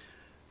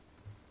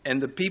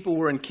 and the people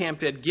were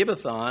encamped at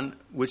Gibbethon,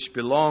 which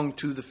belonged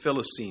to the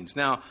Philistines.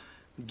 Now,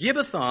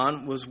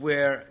 Gibbethon was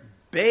where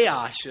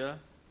Baasha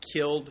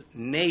killed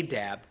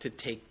Nadab to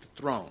take the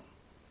throne.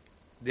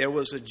 There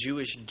was a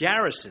Jewish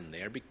garrison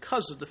there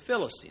because of the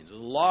Philistines, a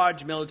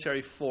large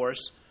military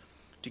force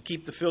to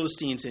keep the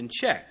Philistines in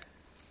check.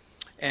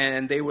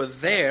 And they were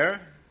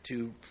there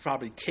to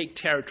probably take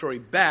territory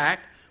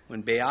back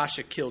when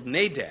Baasha killed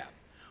Nadab.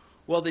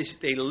 Well,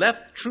 they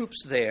left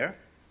troops there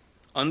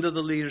under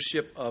the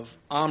leadership of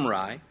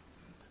Omri,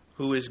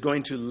 who is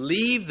going to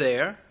leave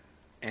there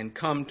and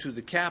come to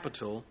the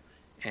capital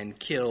and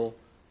kill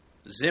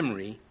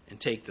Zimri and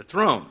take the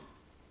throne.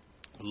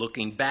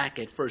 Looking back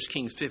at 1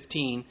 Kings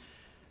 15,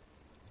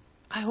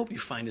 I hope you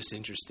find this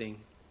interesting.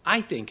 I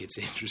think it's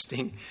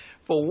interesting.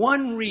 For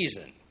one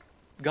reason,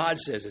 God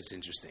says it's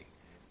interesting.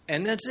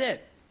 And that's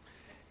it.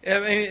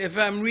 If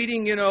I'm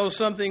reading,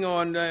 something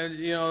on,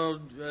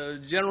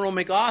 General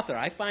MacArthur,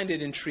 I find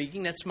it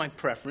intriguing. That's my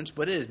preference,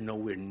 but it is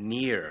nowhere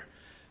near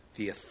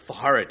the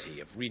authority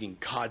of reading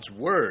God's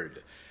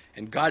Word.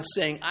 And God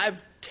saying,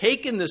 I've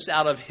taken this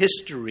out of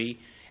history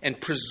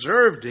and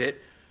preserved it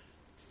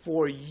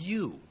for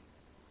you.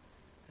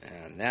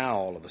 And now,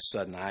 all of a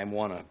sudden, I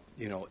want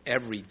to,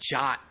 every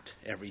jot,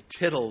 every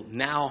tittle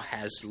now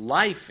has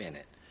life in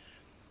it.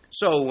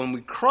 So when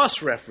we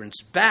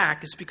cross-reference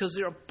back, it's because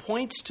there are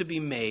points to be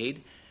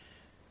made,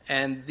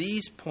 and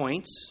these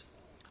points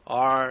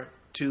are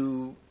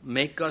to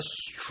make us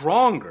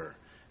stronger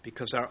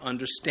because our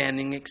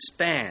understanding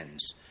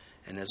expands.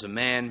 And as a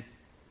man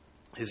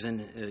is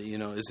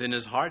in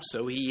his heart,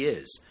 so he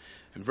is.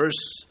 In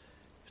verse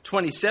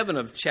 27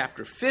 of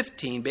chapter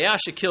 15,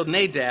 Baasha killed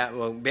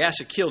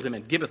him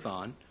at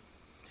Gibbethon,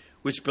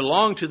 which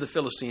belonged to the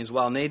Philistines,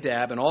 while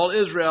Nadab and all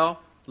Israel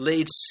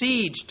laid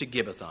siege to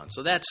Gibbethon.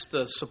 So that's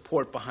the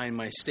support behind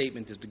my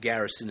statement that the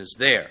garrison is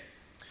there.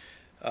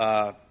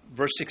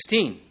 Verse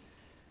 16.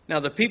 Now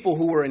the people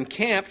who were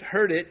encamped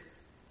heard it,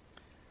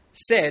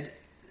 said,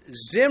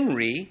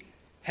 Zimri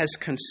has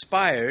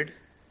conspired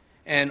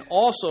and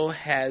also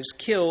has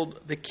killed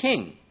the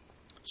king.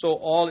 So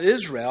all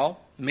Israel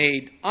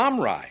made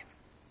Omri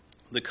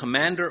the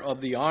commander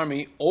of the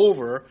army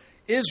over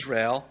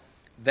Israel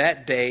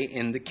that day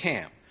in the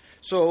camp.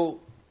 So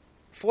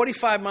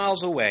 45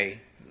 miles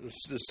away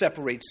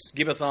separates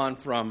Gibbethon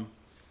from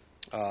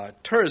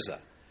Tirzah.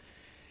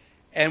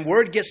 And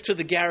word gets to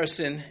the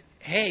garrison,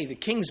 hey, the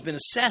king's been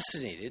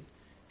assassinated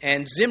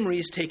and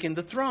Zimri's taken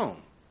the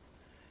throne.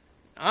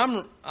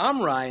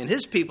 Omri and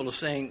his people are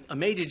saying, a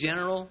major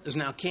general is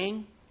now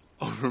king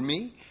over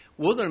me.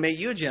 We're going to make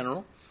you a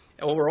general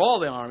over all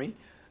the army,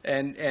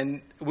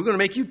 and we're going to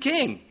make you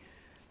king.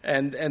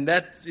 And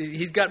that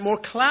he's got more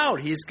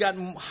clout. He's got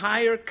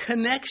higher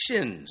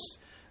connections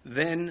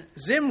than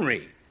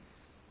Zimri.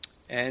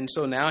 And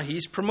so now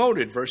he's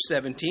promoted. Verse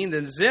 17,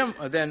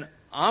 then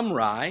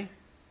Omri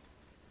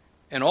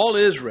and all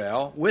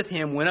Israel with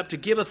him went up to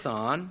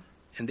Gibbethon,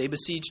 and they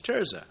besieged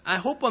Tirzah. I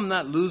hope I'm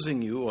not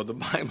losing you, or the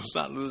Bible's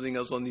not losing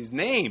us on these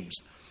names.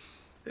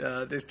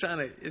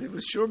 It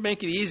would sure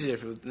make it easier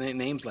if it was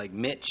names like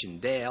Mitch and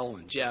Dale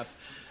and Jeff,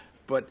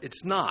 but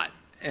it's not.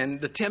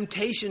 And the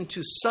temptation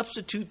to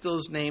substitute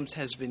those names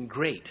has been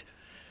great.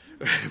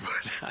 But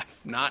I'm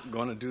not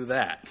going to do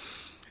that.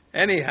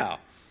 Anyhow,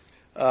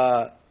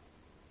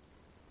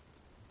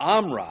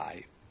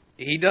 Omri,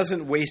 he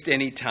doesn't waste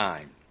any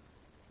time.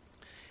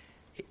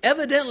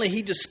 Evidently,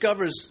 he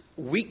discovers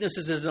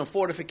weaknesses in the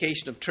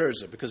fortification of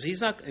Tirzah, because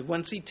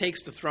once he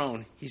takes the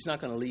throne, he's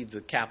not going to leave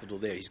the capital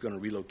there. He's going to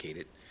relocate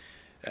it.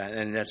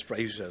 And that's,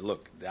 he said,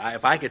 look,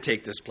 if I could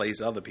take this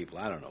place, other people,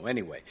 I don't know.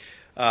 Anyway,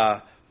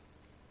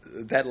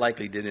 that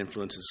likely did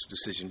influence his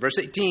decision. Verse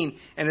 18,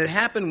 and it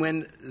happened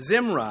when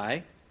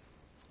Zimri,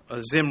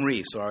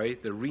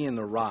 the Re and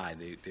the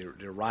Rai,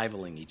 they're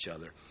rivaling each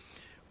other.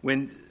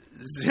 When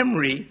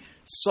Zimri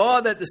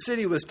saw that the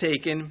city was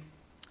taken,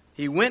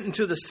 he went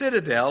into the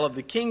citadel of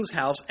the king's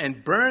house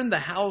and burned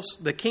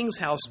the king's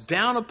house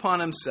down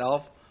upon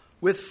himself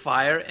with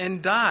fire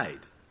and died.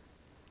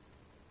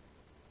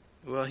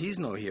 Well, he's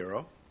no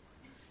hero.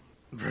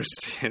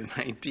 Verse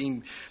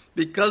 19,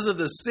 because of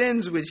the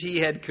sins which he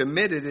had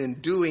committed in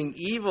doing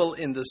evil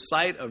in the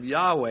sight of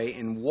Yahweh,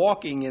 in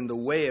walking in the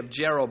way of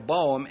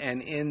Jeroboam,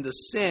 and in the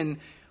sin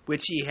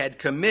which he had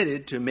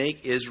committed to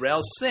make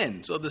Israel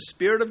sin. So the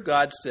Spirit of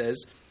God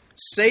says,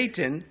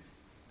 Satan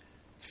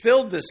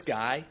filled this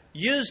guy,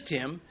 used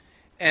him,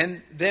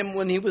 and then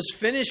when he was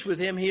finished with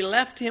him, he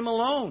left him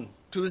alone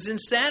to his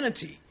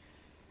insanity.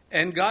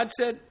 And God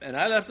said, and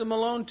I left him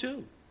alone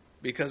too,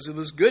 because it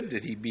was good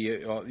that he be,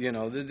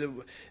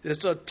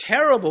 it's a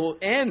terrible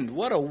end.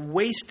 What a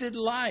wasted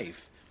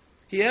life.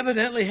 He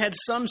evidently had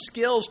some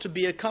skills to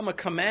become a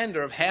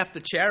commander of half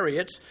the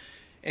chariots,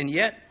 and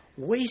yet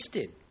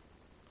wasted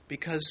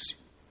because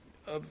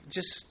of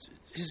just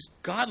his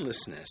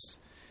godlessness.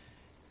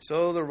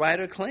 So the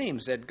writer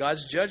claims that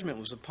God's judgment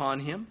was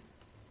upon him,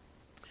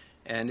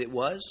 and it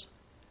was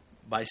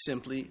by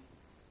simply,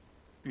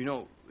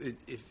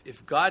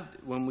 if God,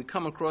 when we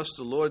come across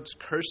the Lord's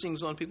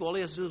cursings on people, all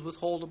he has to do is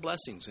withhold the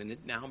blessings, and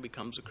it now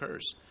becomes a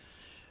curse.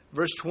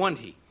 Verse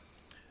 20.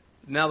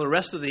 Now the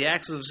rest of the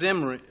acts of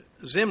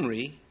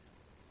Zimri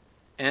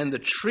and the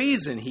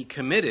treason he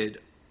committed,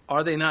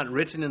 are they not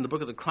written in the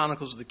book of the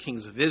Chronicles of the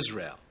Kings of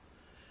Israel?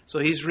 So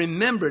he's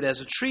remembered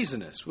as a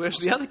treasonous, whereas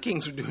the other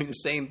kings were doing the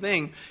same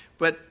thing.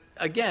 But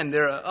again,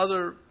 there are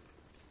other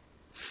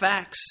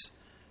facts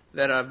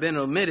that have been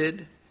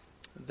omitted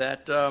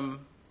that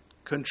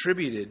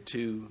contributed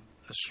to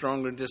a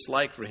stronger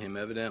dislike for him,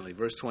 evidently.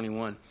 Verse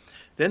 21.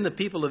 Then the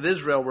people of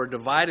Israel were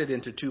divided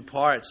into two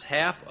parts.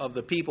 Half of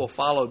the people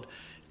followed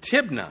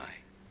Tibni,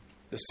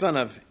 the son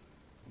of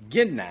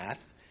Ginath,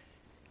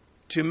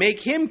 to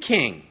make him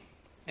king,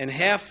 and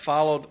half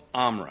followed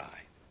Omri.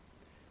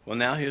 Well,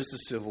 now here's the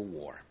civil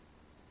war.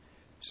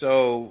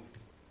 So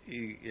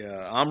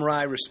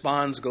Omri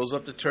responds, goes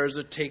up to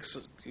Tirzah, takes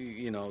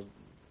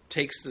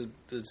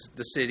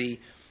the city.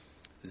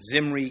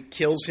 Zimri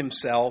kills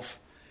himself,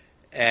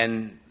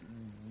 and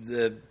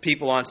the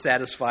people aren't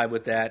satisfied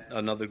with that.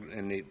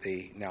 And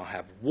they now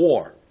have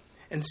war.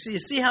 And you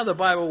see how the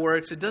Bible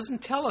works? It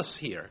doesn't tell us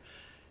here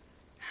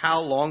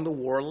how long the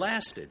war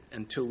lasted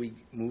until we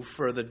move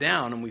further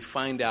down and we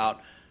find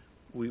out.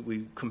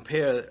 We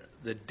compare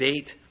the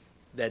date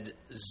that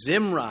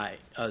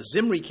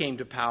Zimri came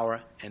to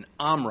power and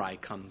Omri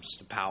comes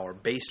to power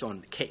based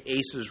on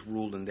Asa's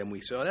rule, and then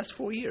we say, that's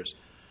 4 years.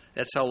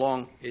 That's how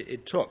long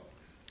it took.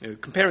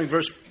 Comparing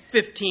verse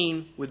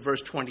 15 with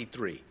verse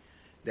 23,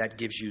 that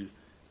gives you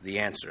the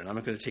answer. And I'm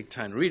not going to take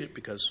time to read it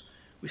because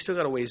we still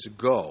got a ways to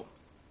go.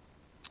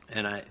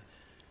 And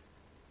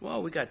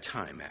we got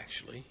time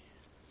actually,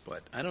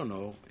 but I don't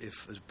know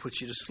if it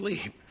puts you to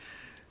sleep.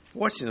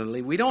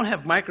 Fortunately, we don't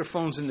have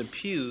microphones in the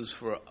pews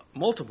for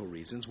multiple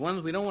reasons.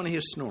 One, we don't want to hear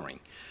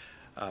snoring.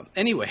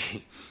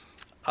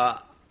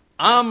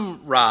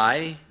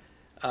 Omri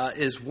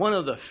is one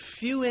of the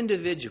few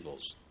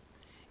individuals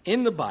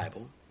in the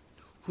Bible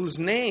whose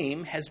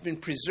name has been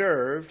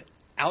preserved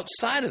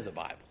outside of the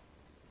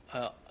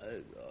Bible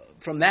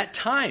from that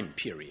time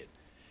period.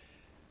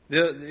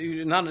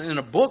 Not in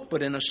a book,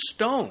 but in a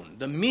stone,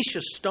 the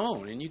Mesha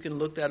stone, and you can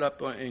look that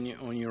up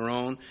on your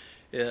own.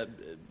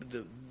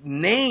 The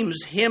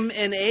names him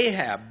and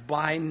Ahab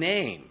by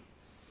name,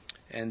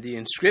 and the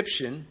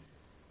inscription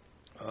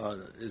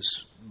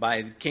is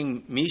by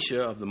King Mesha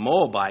of the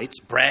Moabites,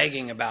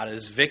 bragging about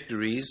his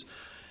victories,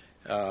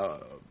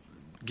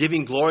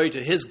 giving glory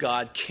to his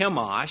god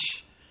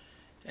Chemosh,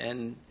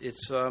 and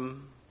it's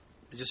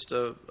just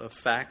a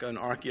fact, an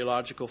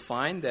archaeological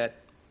find that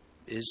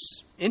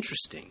is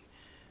interesting.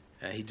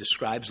 He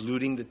describes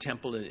looting the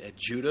temple at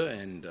Judah,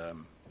 and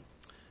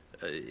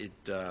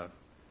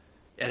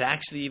it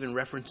actually even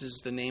references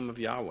the name of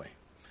Yahweh.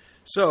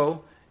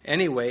 So,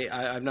 anyway,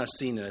 I've not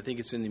seen it. I think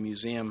it's in the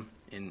museum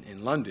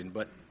in London,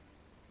 but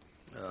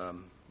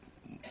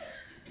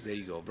there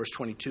you go, verse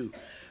 22.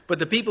 But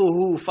the people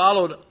who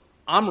followed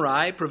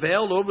Omri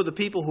prevailed over the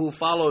people who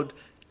followed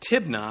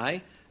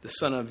Tibni, the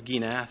son of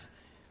Ginath.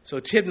 So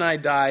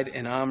Tibni died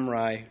and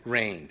Omri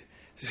reigned.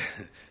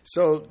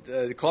 So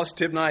it cost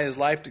Tibni his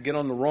life to get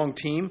on the wrong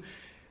team.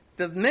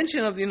 The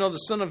mention of, the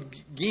son of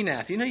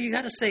Ginath, you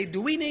got to say,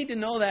 do we need to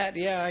know that?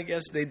 Yeah, I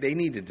guess they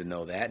needed to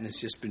know that, and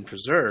it's just been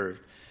preserved.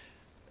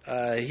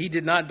 He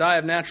did not die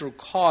of natural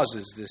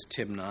causes, this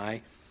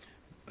Tibni,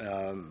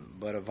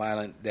 but a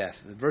violent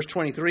death. Verse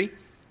 23,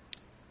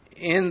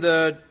 in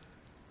the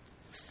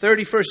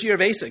 31st year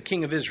of Asa,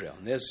 king of Israel,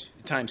 and there's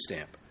the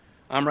timestamp,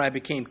 Omri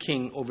became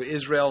king over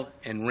Israel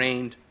and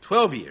reigned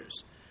 12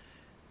 years.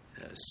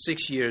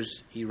 6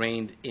 years he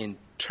reigned in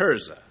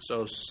Tirzah.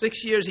 So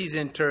 6 years he's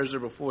in Tirzah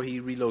before he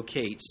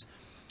relocates.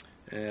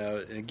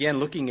 Again,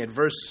 looking at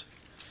verse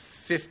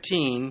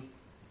 15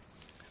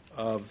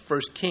 of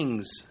 1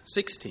 Kings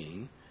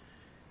 16,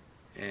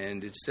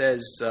 and it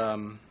says,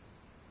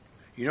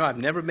 I've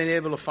never been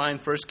able to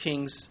find 1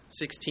 Kings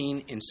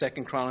 16 in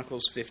 2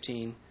 Chronicles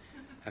 15.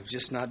 I've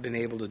just not been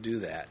able to do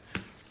that.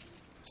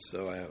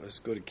 So let's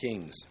go to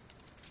Kings.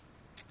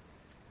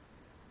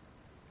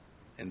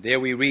 And there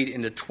we read,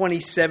 in the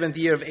 27th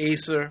year of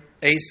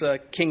Asa,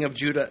 king of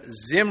Judah,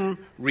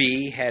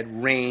 Zimri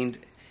had reigned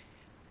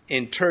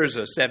in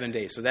Tirzah 7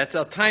 days. So that's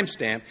our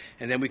timestamp.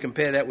 And then we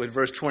compare that with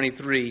verse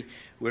 23,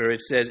 where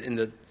it says, in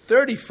the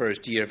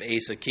 31st year of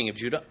Asa, king of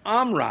Judah,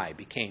 Omri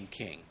became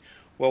king.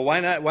 Well, why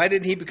not? Why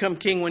didn't he become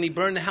king when he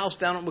burned the house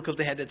down? Because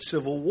they had that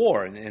civil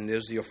war, and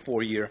there's your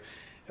 4-year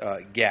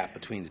gap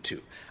between the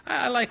two.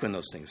 I like when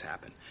those things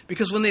happen.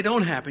 Because when they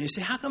don't happen, you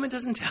say, how come it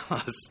doesn't tell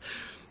us?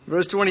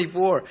 Verse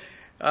 24,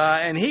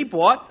 and he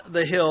bought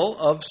the hill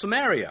of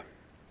Samaria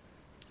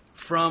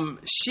from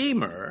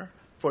Shemer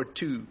for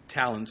 2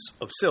 talents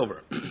of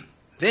silver.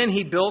 Then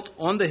he built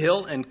on the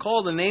hill and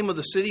called the name of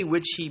the city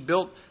which he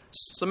built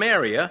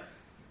Samaria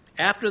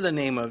after the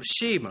name of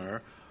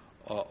Shemer,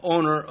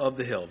 owner of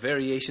the hill.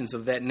 Variations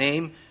of that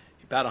name,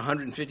 about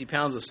 150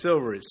 pounds of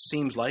silver, it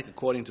seems like,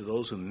 according to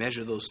those who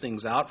measure those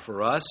things out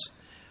for us.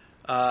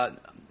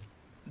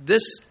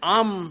 This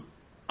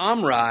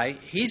Omri,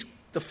 he's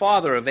the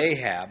father of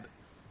Ahab,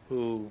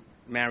 who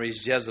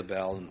marries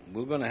Jezebel. And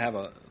we're going to have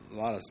a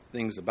lot of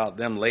things about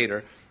them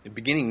later,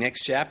 beginning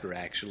next chapter,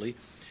 actually.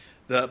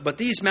 But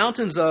these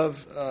mountains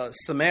of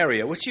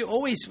Samaria, which you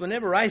always,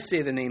 whenever I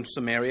say the name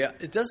Samaria,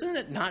 doesn't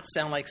it not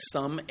sound like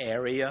some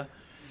area?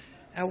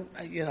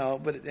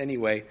 But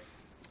anyway,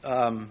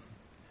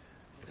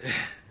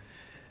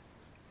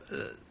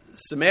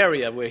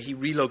 Samaria, where he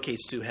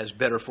relocates to, has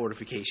better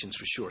fortifications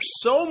for sure.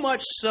 So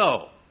much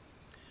so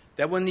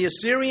that when the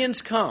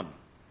Assyrians come,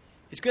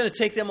 it's going to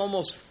take them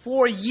almost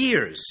 3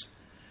 years,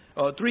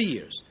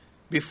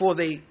 before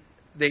they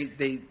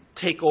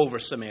take over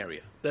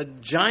Samaria. The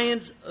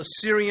giant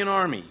Assyrian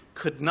army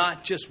could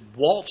not just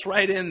waltz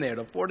right in there.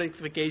 The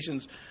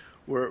fortifications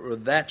were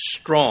that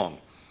strong.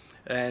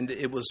 And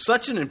it was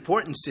such an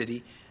important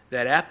city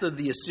that after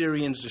the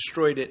Assyrians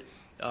destroyed it,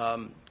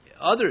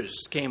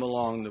 others came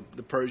along,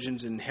 the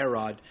Persians and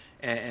Herod,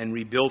 and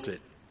rebuilt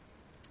it.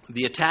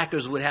 The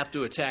attackers would have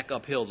to attack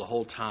uphill the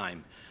whole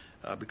time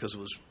because it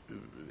was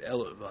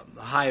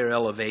higher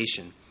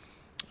elevation.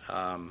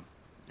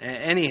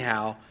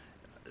 Anyhow,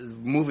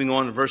 moving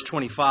on to verse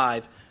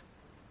 25,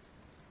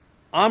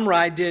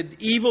 Omri did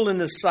evil in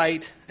the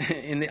sight,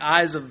 in the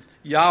eyes of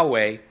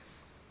Yahweh,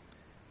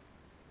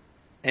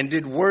 and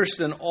did worse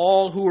than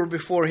all who were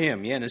before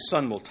him. Yeah, and his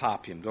son will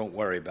top him. Don't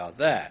worry about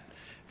that.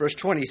 Verse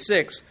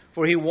 26,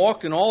 for he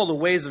walked in all the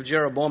ways of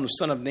Jeroboam, the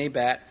son of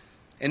Nebat,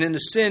 and in the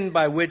sin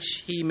by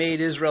which he made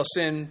Israel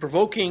sin,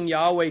 provoking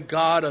Yahweh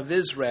God of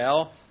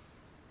Israel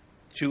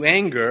to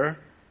anger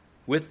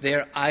with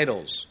their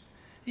idols.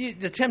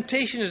 The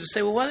temptation is to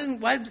say, well,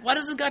 why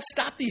doesn't God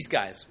stop these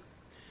guys?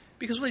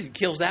 Because he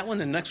kills that one,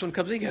 and the next one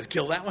comes in, he has to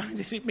kill that one.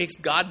 He makes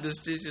God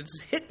this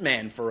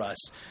hitman for us.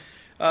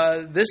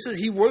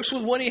 He works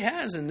with what he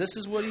has, and this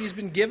is what he's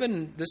been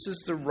given. This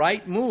is the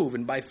right move,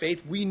 and by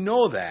faith we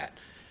know that.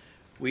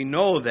 We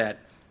know that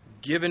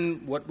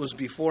given what was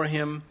before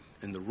him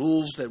and the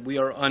rules that we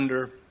are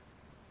under,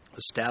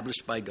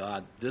 established by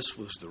God, this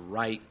was the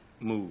right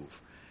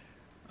move.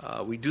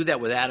 We do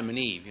that with Adam and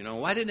Eve.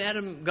 Why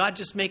didn't God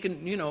just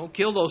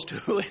kill those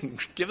two and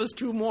give us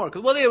two more?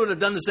 Because they would have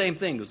done the same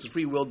thing, because the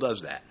free will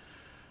does that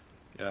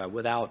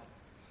without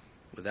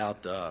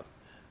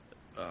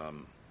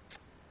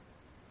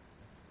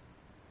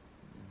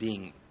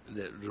being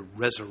the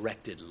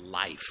resurrected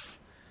life,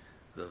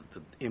 the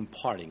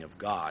imparting of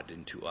God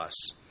into us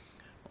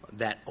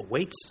that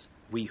awaits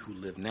we who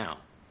live now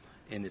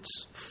in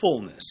its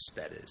fullness,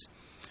 that is.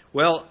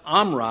 Well,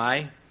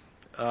 Omri,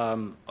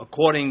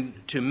 according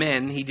to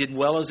men, he did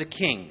well as a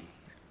king.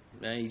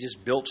 He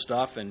just built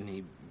stuff and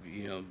he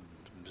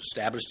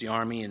established the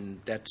army,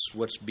 and that's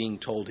what's being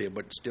told here.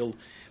 But still,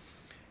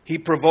 he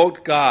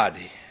provoked God.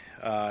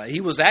 He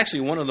was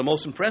actually one of the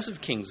most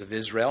impressive kings of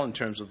Israel in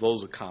terms of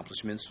those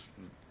accomplishments,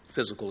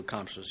 physical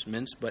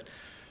accomplishments. But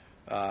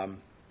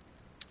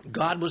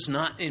God was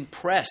not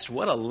impressed.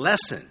 What a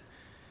lesson.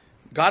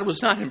 God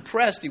was not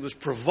impressed. He was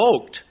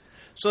provoked.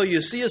 So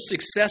you see a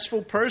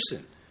successful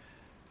person.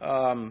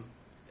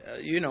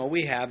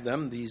 We have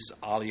them, these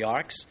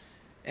oligarchs,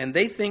 and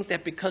they think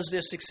that because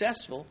they're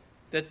successful,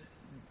 that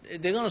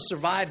they're going to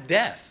survive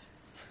death.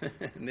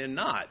 And they're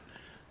not.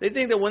 They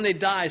think that when they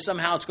die,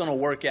 somehow it's going to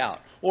work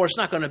out, or it's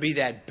not going to be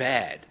that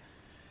bad.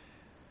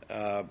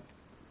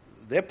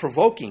 They're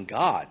provoking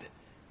God,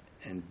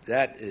 and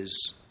that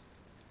is,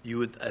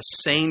 a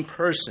sane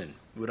person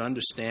would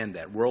understand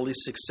that. Worldly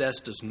success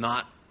does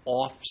not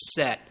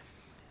offset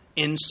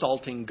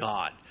insulting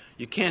God.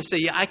 You can't say,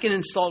 I can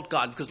insult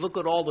God because look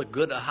at all the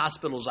good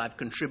hospitals I've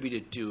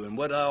contributed to and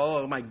what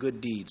all my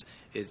good deeds.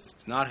 It's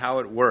not how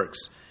it works.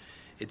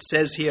 It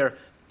says here,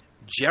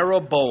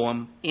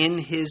 Jeroboam in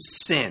his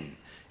sin.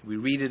 We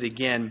read it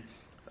again,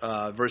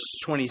 verse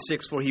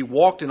 26, for he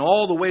walked in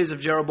all the ways of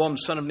Jeroboam,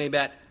 son of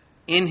Nebat,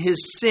 in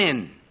his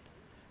sin,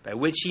 by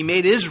which he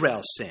made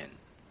Israel sin,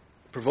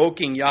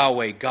 provoking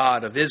Yahweh,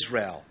 God of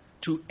Israel,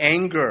 to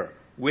anger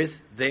with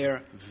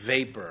their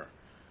vapor,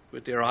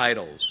 with their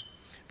idols.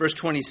 Verse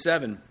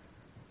 27,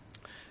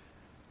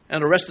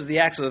 and the rest of the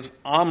acts of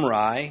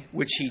Omri,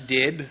 which he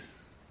did,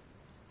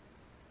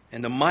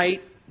 and the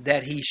might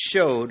that he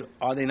showed,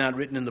 are they not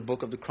written in the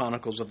book of the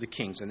Chronicles of the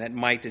Kings? And that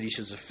might that he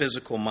shows, a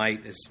physical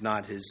might, it's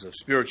not his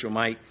spiritual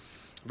might.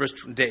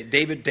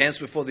 David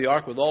danced before the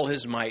ark with all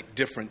his might,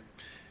 different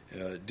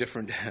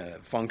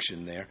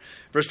function there.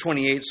 Verse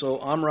 28, so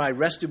Omri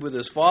rested with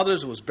his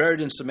fathers and was buried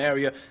in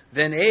Samaria.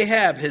 Then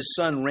Ahab, his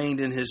son,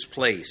 reigned in his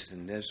place.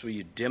 And that's where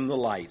you dim the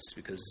lights,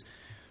 because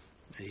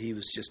he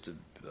was just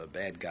a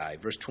bad guy.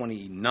 Verse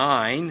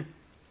 29,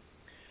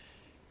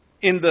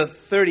 in the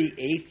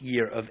 38th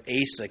year of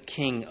Asa,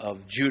 king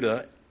of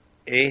Judah,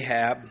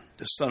 Ahab,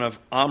 the son of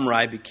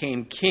Omri,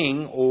 became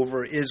king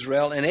over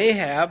Israel. And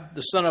Ahab,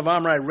 the son of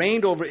Omri,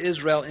 reigned over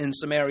Israel in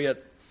Samaria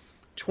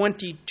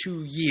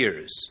 22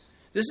 years.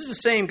 This is the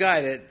same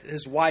guy that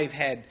his wife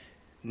had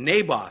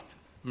Naboth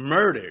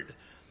murdered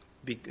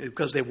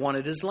because they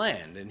wanted his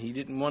land, and he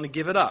didn't want to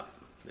give it up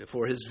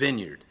for his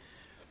vineyard.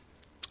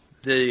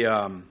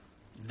 The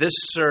this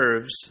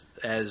serves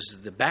as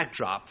the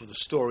backdrop for the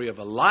story of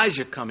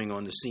Elijah coming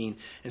on the scene.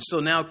 And so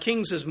now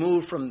Kings has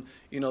moved from,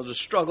 the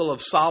struggle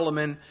of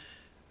Solomon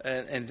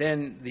and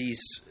then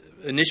these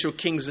initial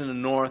kings in the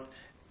north.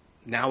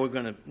 Now we're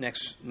going to,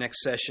 next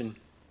session,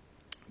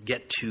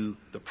 get to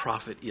the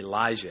prophet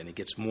Elijah, and it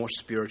gets more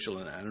spiritual.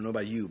 And I don't know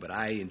about you, but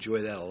I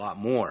enjoy that a lot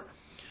more.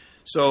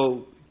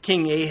 So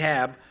King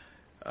Ahab,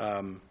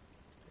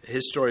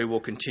 his story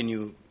will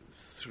continue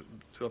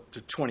up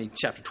to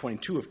chapter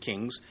 22 of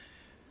Kings.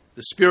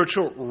 The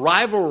spiritual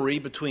rivalry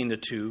between the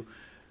two,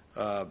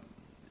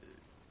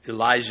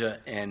 Elijah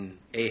and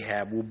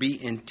Ahab, will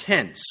be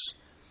intense.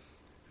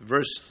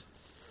 Verse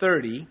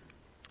 30,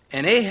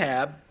 and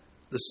Ahab,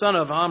 the son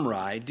of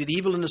Omri, did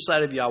evil in the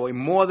sight of Yahweh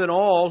more than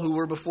all who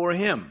were before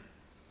him.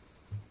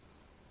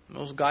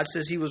 Well, God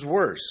says he was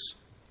worse.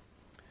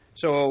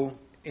 So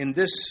in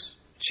this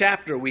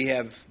chapter we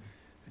have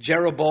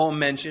Jeroboam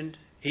mentioned.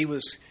 He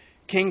was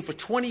king for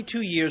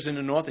 22 years in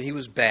the north, and he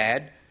was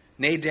bad.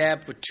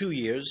 Nadab for 2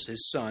 years,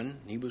 his son,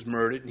 he was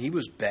murdered, and he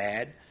was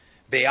bad.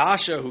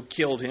 Baasha, who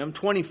killed him,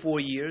 24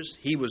 years,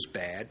 he was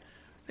bad.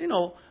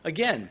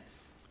 Again,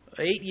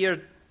 an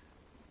 8-year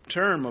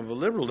term of a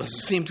liberal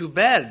doesn't seem too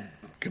bad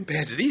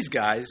compared to these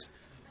guys,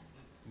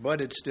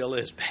 but it still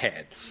is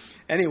bad.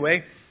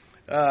 Anyway,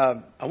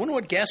 I wonder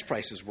what gas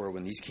prices were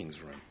when these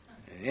kings were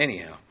in.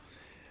 Anyhow,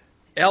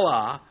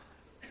 Elah,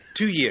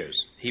 2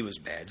 years, he was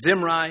bad.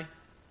 Zimri,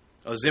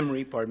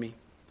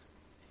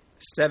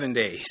 7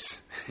 days.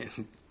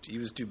 He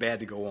was too bad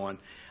to go on.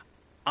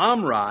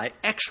 Omri,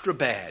 extra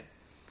bad.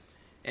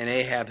 And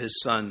Ahab, his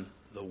son,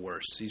 the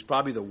worst. He's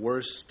probably the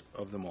worst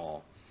of them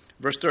all.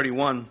 Verse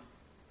 31,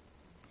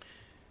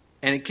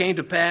 and it came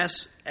to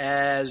pass,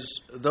 as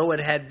though it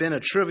had been a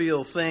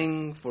trivial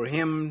thing for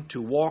him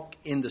to walk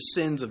in the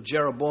sins of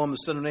Jeroboam, the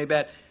son of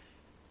Nebat,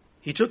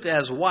 he took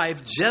as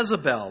wife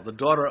Jezebel, the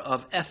daughter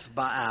of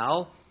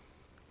Ethbaal,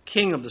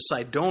 king of the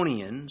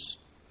Sidonians,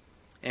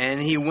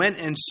 and he went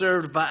and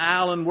served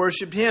Baal and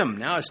worshipped him.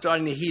 Now it's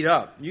starting to heat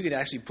up. You could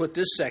actually put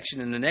this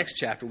section in the next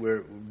chapter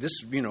where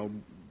this,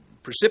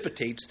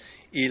 precipitates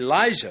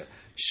Elijah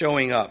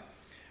showing up.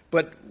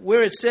 But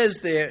where it says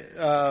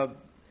there,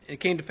 it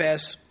came to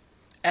pass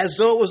as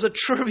though it was a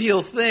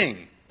trivial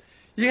thing.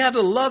 You have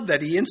to love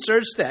that he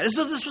inserts that. As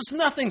though this was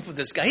nothing for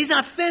this guy. He's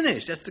not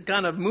finished. That's the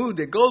kind of mood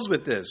that goes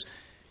with this.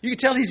 You can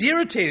tell he's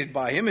irritated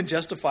by him, and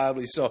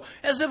justifiably so.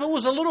 As if it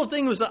was a little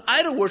thing, it was an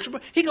idol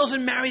worshiper. He goes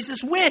and marries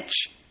this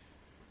witch,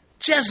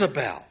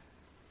 Jezebel,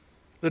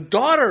 the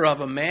daughter of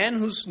a man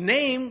whose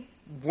name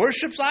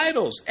worships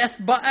idols,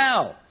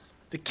 Ethbaal,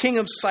 the king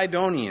of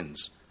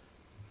Sidonians.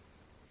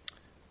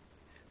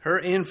 Her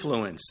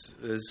influence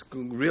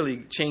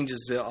really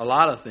changes a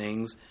lot of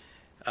things.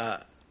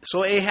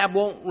 So Ahab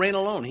won't reign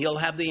alone. He'll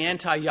have the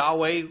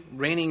anti-Yahweh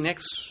reigning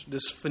next,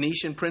 this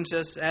Phoenician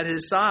princess at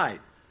his side.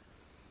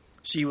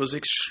 She was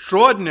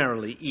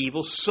extraordinarily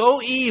evil,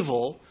 so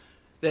evil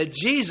that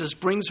Jesus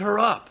brings her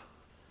up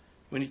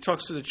when he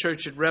talks to the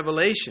church at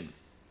Revelation.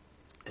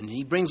 And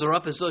he brings her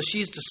up as though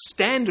she's the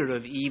standard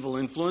of evil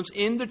influence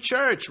in the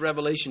church.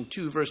 Revelation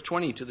 2, verse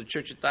 20, to the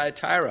church at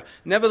Thyatira.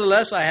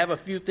 Nevertheless, I have a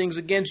few things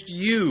against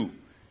you,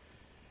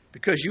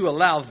 because you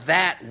allow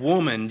that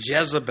woman,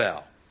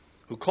 Jezebel,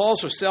 who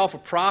calls herself a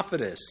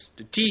prophetess,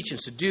 to teach and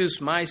seduce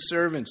my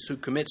servants who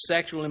commit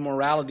sexual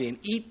immorality and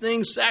eat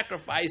things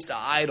sacrificed to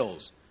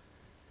idols.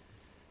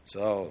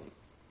 So,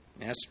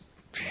 that's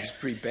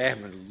pretty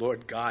bad when the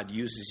Lord God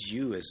uses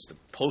you as the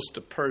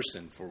poster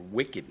person for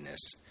wickedness.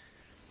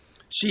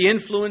 She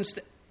influenced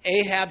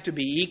Ahab to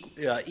be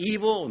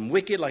evil and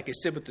wicked, like I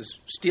said, with the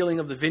stealing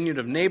of the vineyard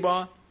of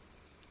Naboth.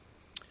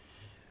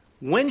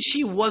 When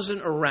she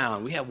wasn't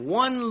around, we have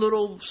one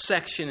little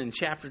section in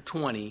chapter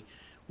 20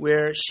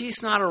 where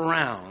she's not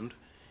around,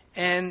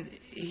 and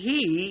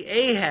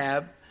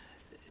Ahab,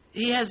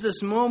 he has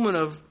this moment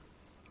of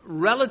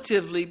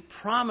relatively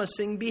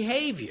promising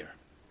behavior,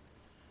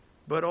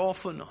 but all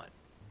for naught.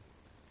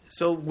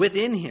 So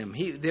within him,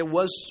 there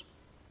was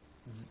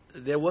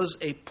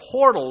a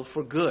portal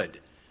for good,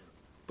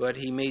 but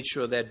he made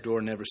sure that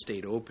door never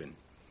stayed open.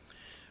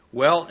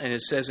 Well, and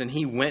it says, and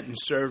he went and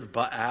served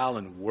Baal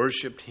and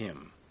worshipped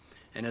him.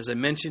 And as I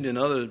mentioned in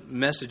other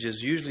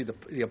messages, usually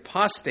the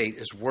apostate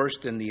is worse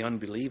than the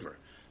unbeliever.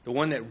 The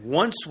one that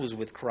once was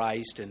with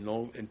Christ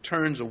and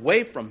turns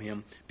away from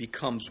him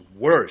becomes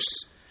worse.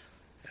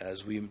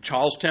 As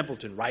Charles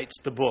Templeton writes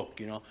the book,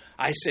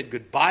 I said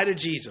goodbye to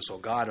Jesus. Oh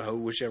God,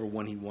 whichever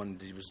one he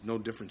wanted, it was no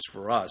difference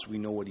for us. We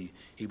know what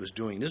he was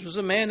doing. This was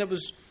a man that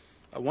was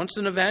once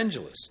an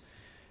evangelist.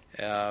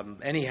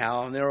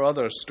 Anyhow, and there are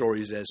other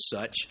stories as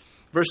such.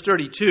 Verse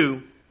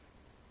 32,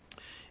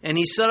 and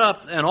he set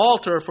up an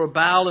altar for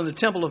Baal in the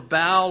temple of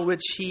Baal,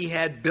 which he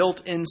had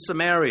built in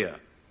Samaria.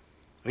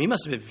 He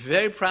must have been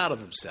very proud of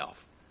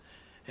himself.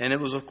 And it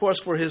was, of course,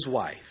 for his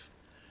wife,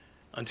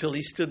 until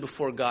he stood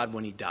before God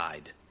when he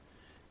died.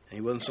 And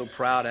he wasn't so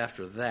proud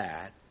after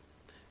that.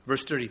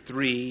 Verse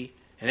 33,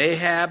 and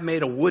Ahab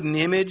made a wooden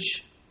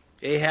image.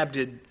 Ahab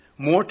did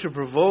more to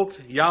provoke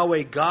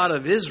Yahweh God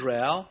of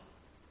Israel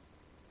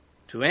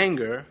to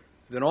anger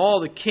than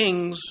all the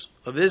kings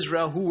of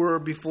Israel who were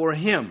before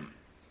him.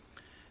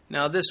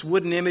 Now, this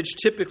wooden image,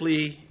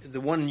 typically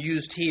the one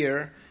used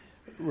here,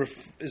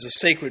 is a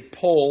sacred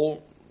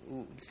pole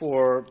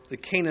for the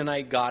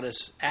Canaanite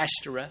goddess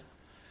Ashtoreth.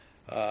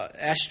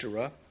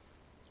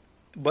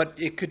 But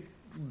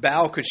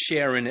Baal could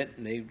share in it,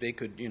 and they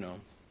could,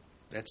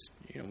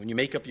 when you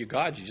make up your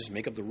gods, you just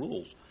make up the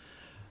rules.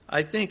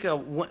 I think,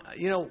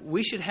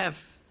 we should have,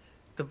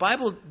 the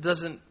Bible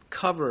doesn't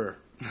cover,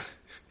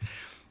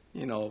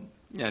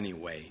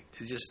 anyway,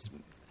 just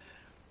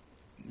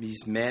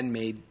these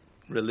man-made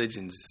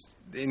religions.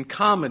 In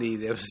comedy,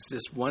 there was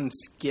this one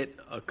skit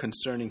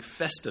concerning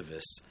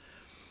Festivus,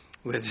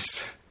 where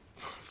this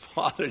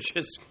father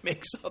just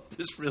makes up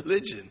this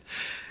religion.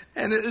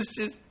 And it was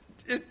just,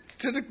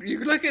 you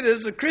look at it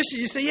as a Christian,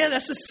 you say, yeah,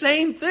 that's the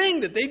same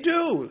thing that they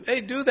do.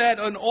 They do that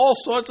in all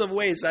sorts of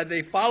ways.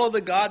 They follow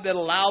the God that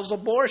allows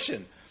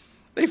abortion.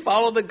 They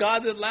follow the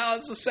God that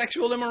allows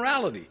sexual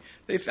immorality.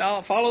 They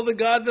follow the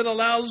God that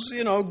allows,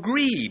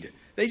 greed.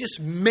 They just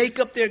make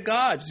up their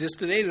gods. Just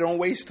today, they don't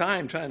waste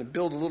time trying to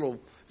build a little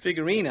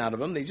figurine out of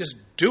them. They just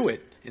do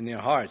it in their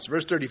hearts.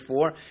 Verse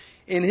 34,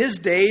 in his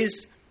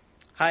days,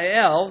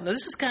 Hiel, now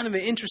this is kind of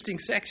an interesting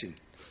section,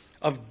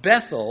 of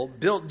Bethel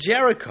built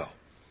Jericho.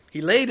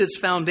 He laid its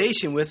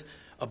foundation with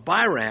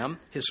Abiram,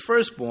 his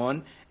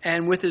firstborn,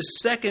 and with his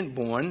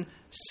secondborn,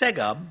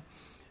 Segub.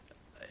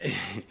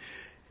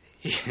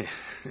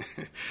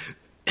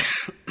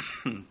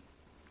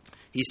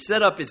 He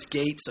set up its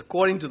gates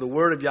according to the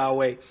word of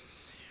Yahweh,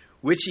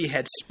 which he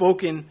had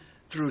spoken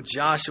through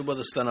Joshua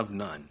the son of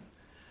Nun.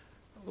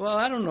 Well,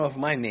 I don't know if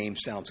my name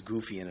sounds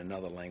goofy in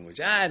another language.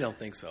 I don't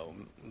think so.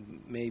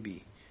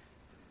 Maybe.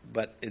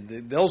 But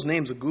those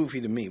names are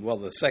goofy to me. Well,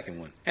 the second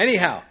one.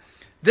 Anyhow,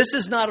 this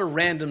is not a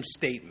random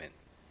statement.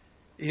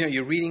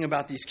 You're reading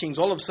about these kings.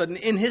 All of a sudden,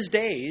 in his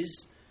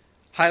days,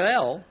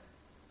 Hiel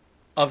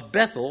of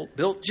Bethel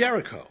built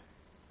Jericho.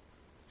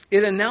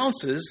 It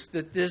announces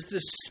that there's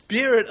this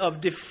spirit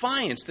of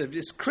defiance that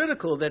is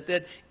critical,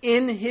 that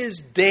in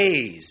his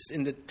days,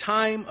 in the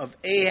time of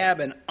Ahab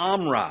and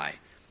Omri,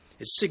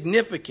 it's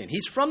significant.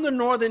 He's from the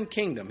northern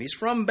kingdom. He's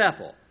from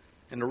Bethel.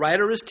 And the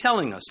writer is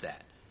telling us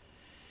that.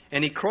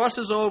 And he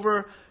crosses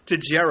over to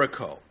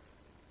Jericho.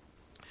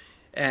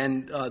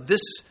 And this,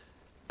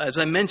 as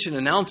I mentioned,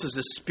 announces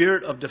a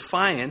spirit of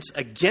defiance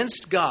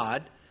against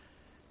God,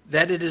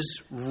 that it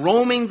is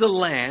roaming the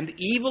land.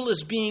 Evil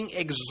is being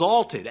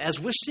exalted. As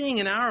we're seeing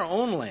in our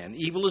own land,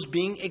 evil is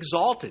being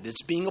exalted.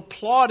 It's being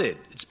applauded.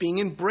 It's being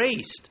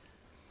embraced.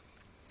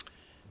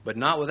 But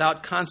not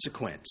without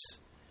consequence.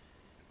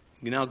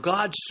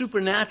 God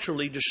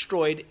supernaturally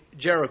destroyed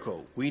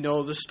Jericho. We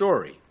know the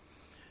story.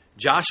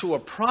 Joshua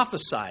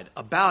prophesied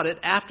about it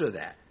after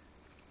that.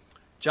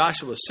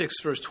 Joshua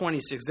 6, verse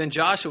 26. Then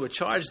Joshua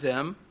charged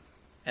them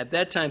at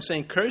that time,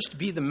 saying, cursed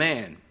be the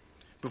man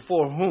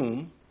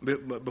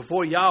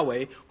before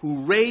Yahweh,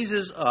 who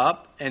raises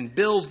up and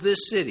builds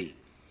this city.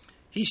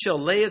 He shall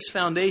lay its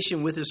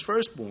foundation with his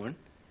firstborn,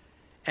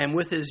 and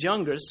with his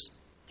youngest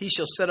he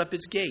shall set up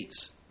its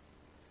gates.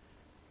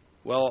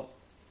 Well,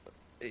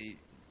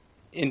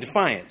 in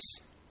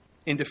defiance,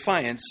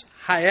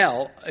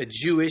 Hiel, a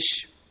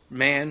Jewish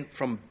man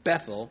from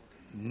Bethel,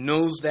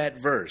 knows that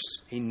verse.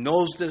 He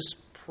knows this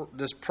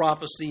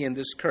prophecy and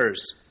this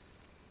curse.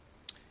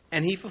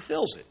 And he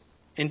fulfills it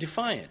in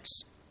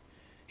defiance.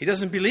 He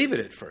doesn't believe it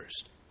at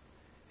first.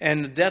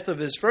 And the death of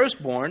his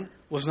firstborn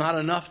was not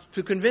enough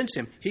to convince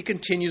him. He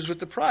continues with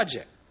the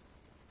project.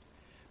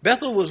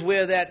 Bethel was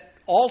where that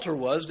altar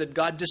was that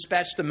God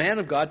dispatched the man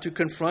of God to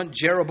confront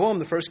Jeroboam,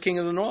 the first king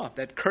of the north,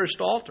 that cursed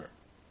altar.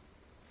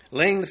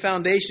 Laying the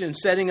foundation and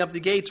setting up the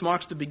gates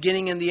marks the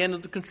beginning and the end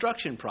of the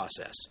construction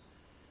process.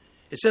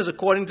 It says,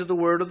 according to the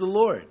word of the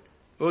Lord.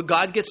 Well,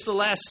 God gets the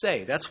last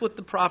say. That's what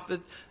the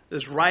prophet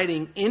is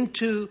writing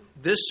into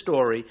this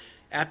story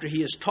after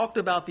he has talked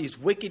about these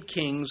wicked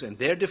kings and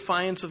their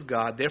defiance of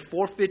God, their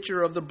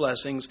forfeiture of the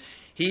blessings.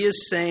 He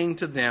is saying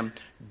to them,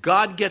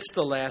 God gets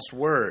the last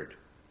word.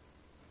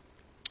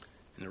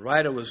 And the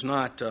writer was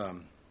not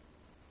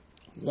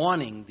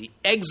warning the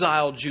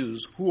exiled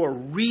Jews who are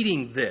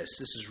reading this.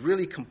 This is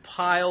really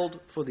compiled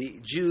for the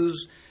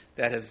Jews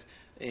that have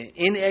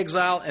in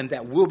exile and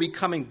that will be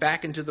coming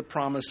back into the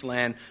promised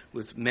land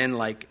with men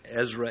like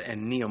Ezra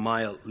and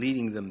Nehemiah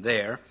leading them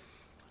there.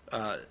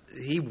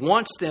 He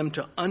wants them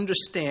to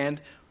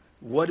understand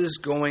what is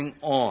going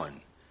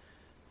on,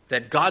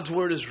 that God's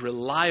word is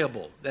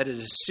reliable, that it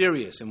is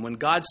serious. And when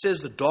God says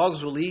the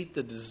dogs will eat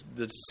the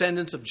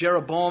descendants of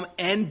Jeroboam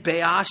and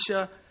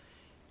Baasha,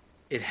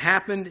 it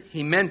happened,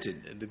 he meant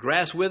it. The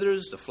grass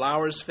withers, the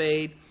flowers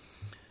fade,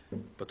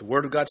 but the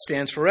word of God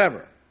stands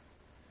forever.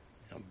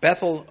 Now,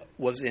 Bethel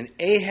was in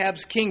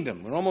Ahab's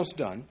kingdom. We're almost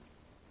done.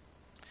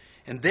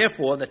 And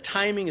therefore, the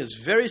timing is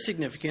very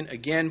significant,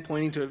 again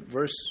pointing to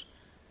verse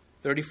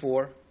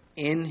 34,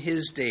 in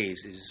his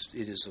days.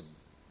 It is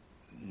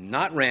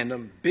not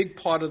random, big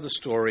part of the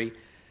story.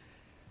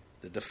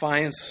 The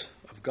defiance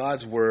of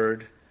God's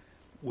word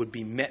would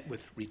be met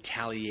with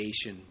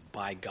retaliation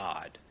by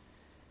God.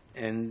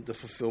 and the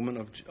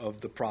fulfillment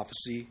of the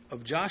prophecy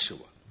of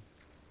Joshua.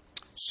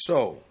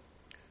 So,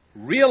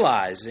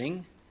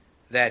 realizing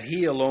that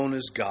he alone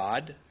is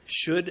God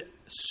should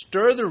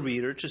stir the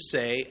reader to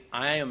say,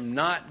 I am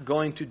not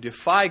going to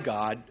defy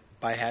God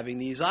by having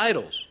these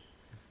idols.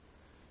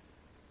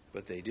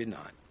 But they did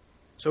not.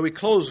 So we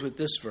close with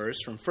this verse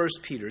from 1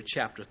 Peter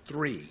chapter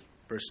 3,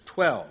 verse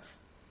 12.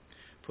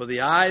 For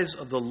the eyes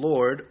of the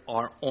Lord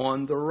are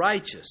on the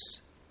righteous,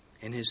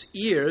 and his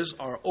ears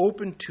are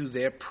open to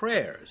their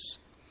prayers.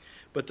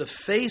 But the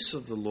face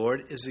of the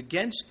Lord is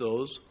against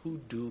those who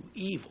do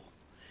evil.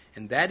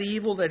 And that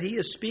evil that he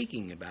is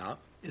speaking about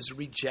is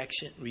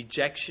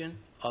rejection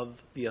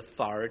of the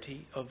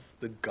authority of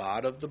the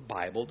God of the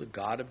Bible, the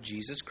God of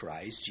Jesus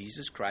Christ,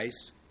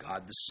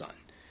 God the Son.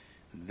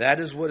 That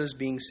is what is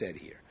being said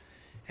here.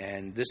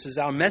 And this is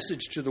our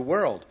message to the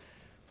world.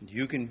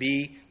 You can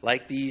be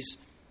like these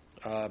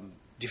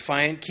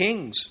defiant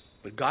kings,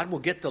 but God will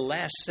get the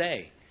last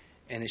say.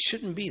 And it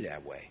shouldn't be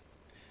that way.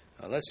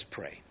 Let's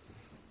pray.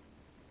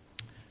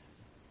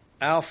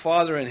 Our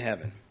Father in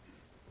heaven,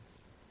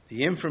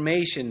 the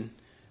information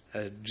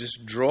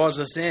just draws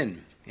us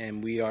in,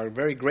 and we are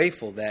very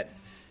grateful that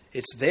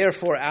it's there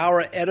for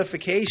our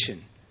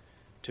edification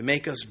to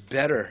make us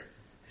better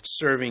at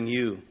serving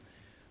you.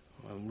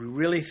 We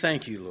really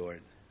thank you,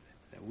 Lord,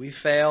 that we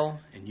fail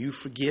and you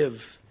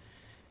forgive,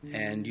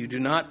 and you do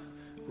not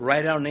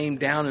write our name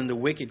down in the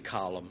wicked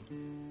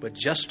column, but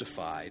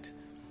justified,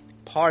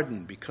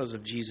 pardoned because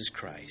of Jesus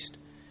Christ.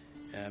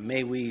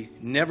 May we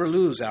never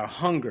lose our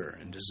hunger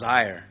and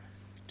desire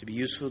to be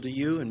useful to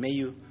you, and may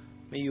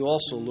you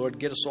also, Lord,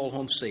 get us all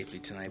home safely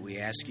tonight. We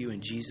ask you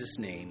in Jesus'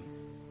 name.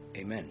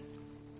 Amen.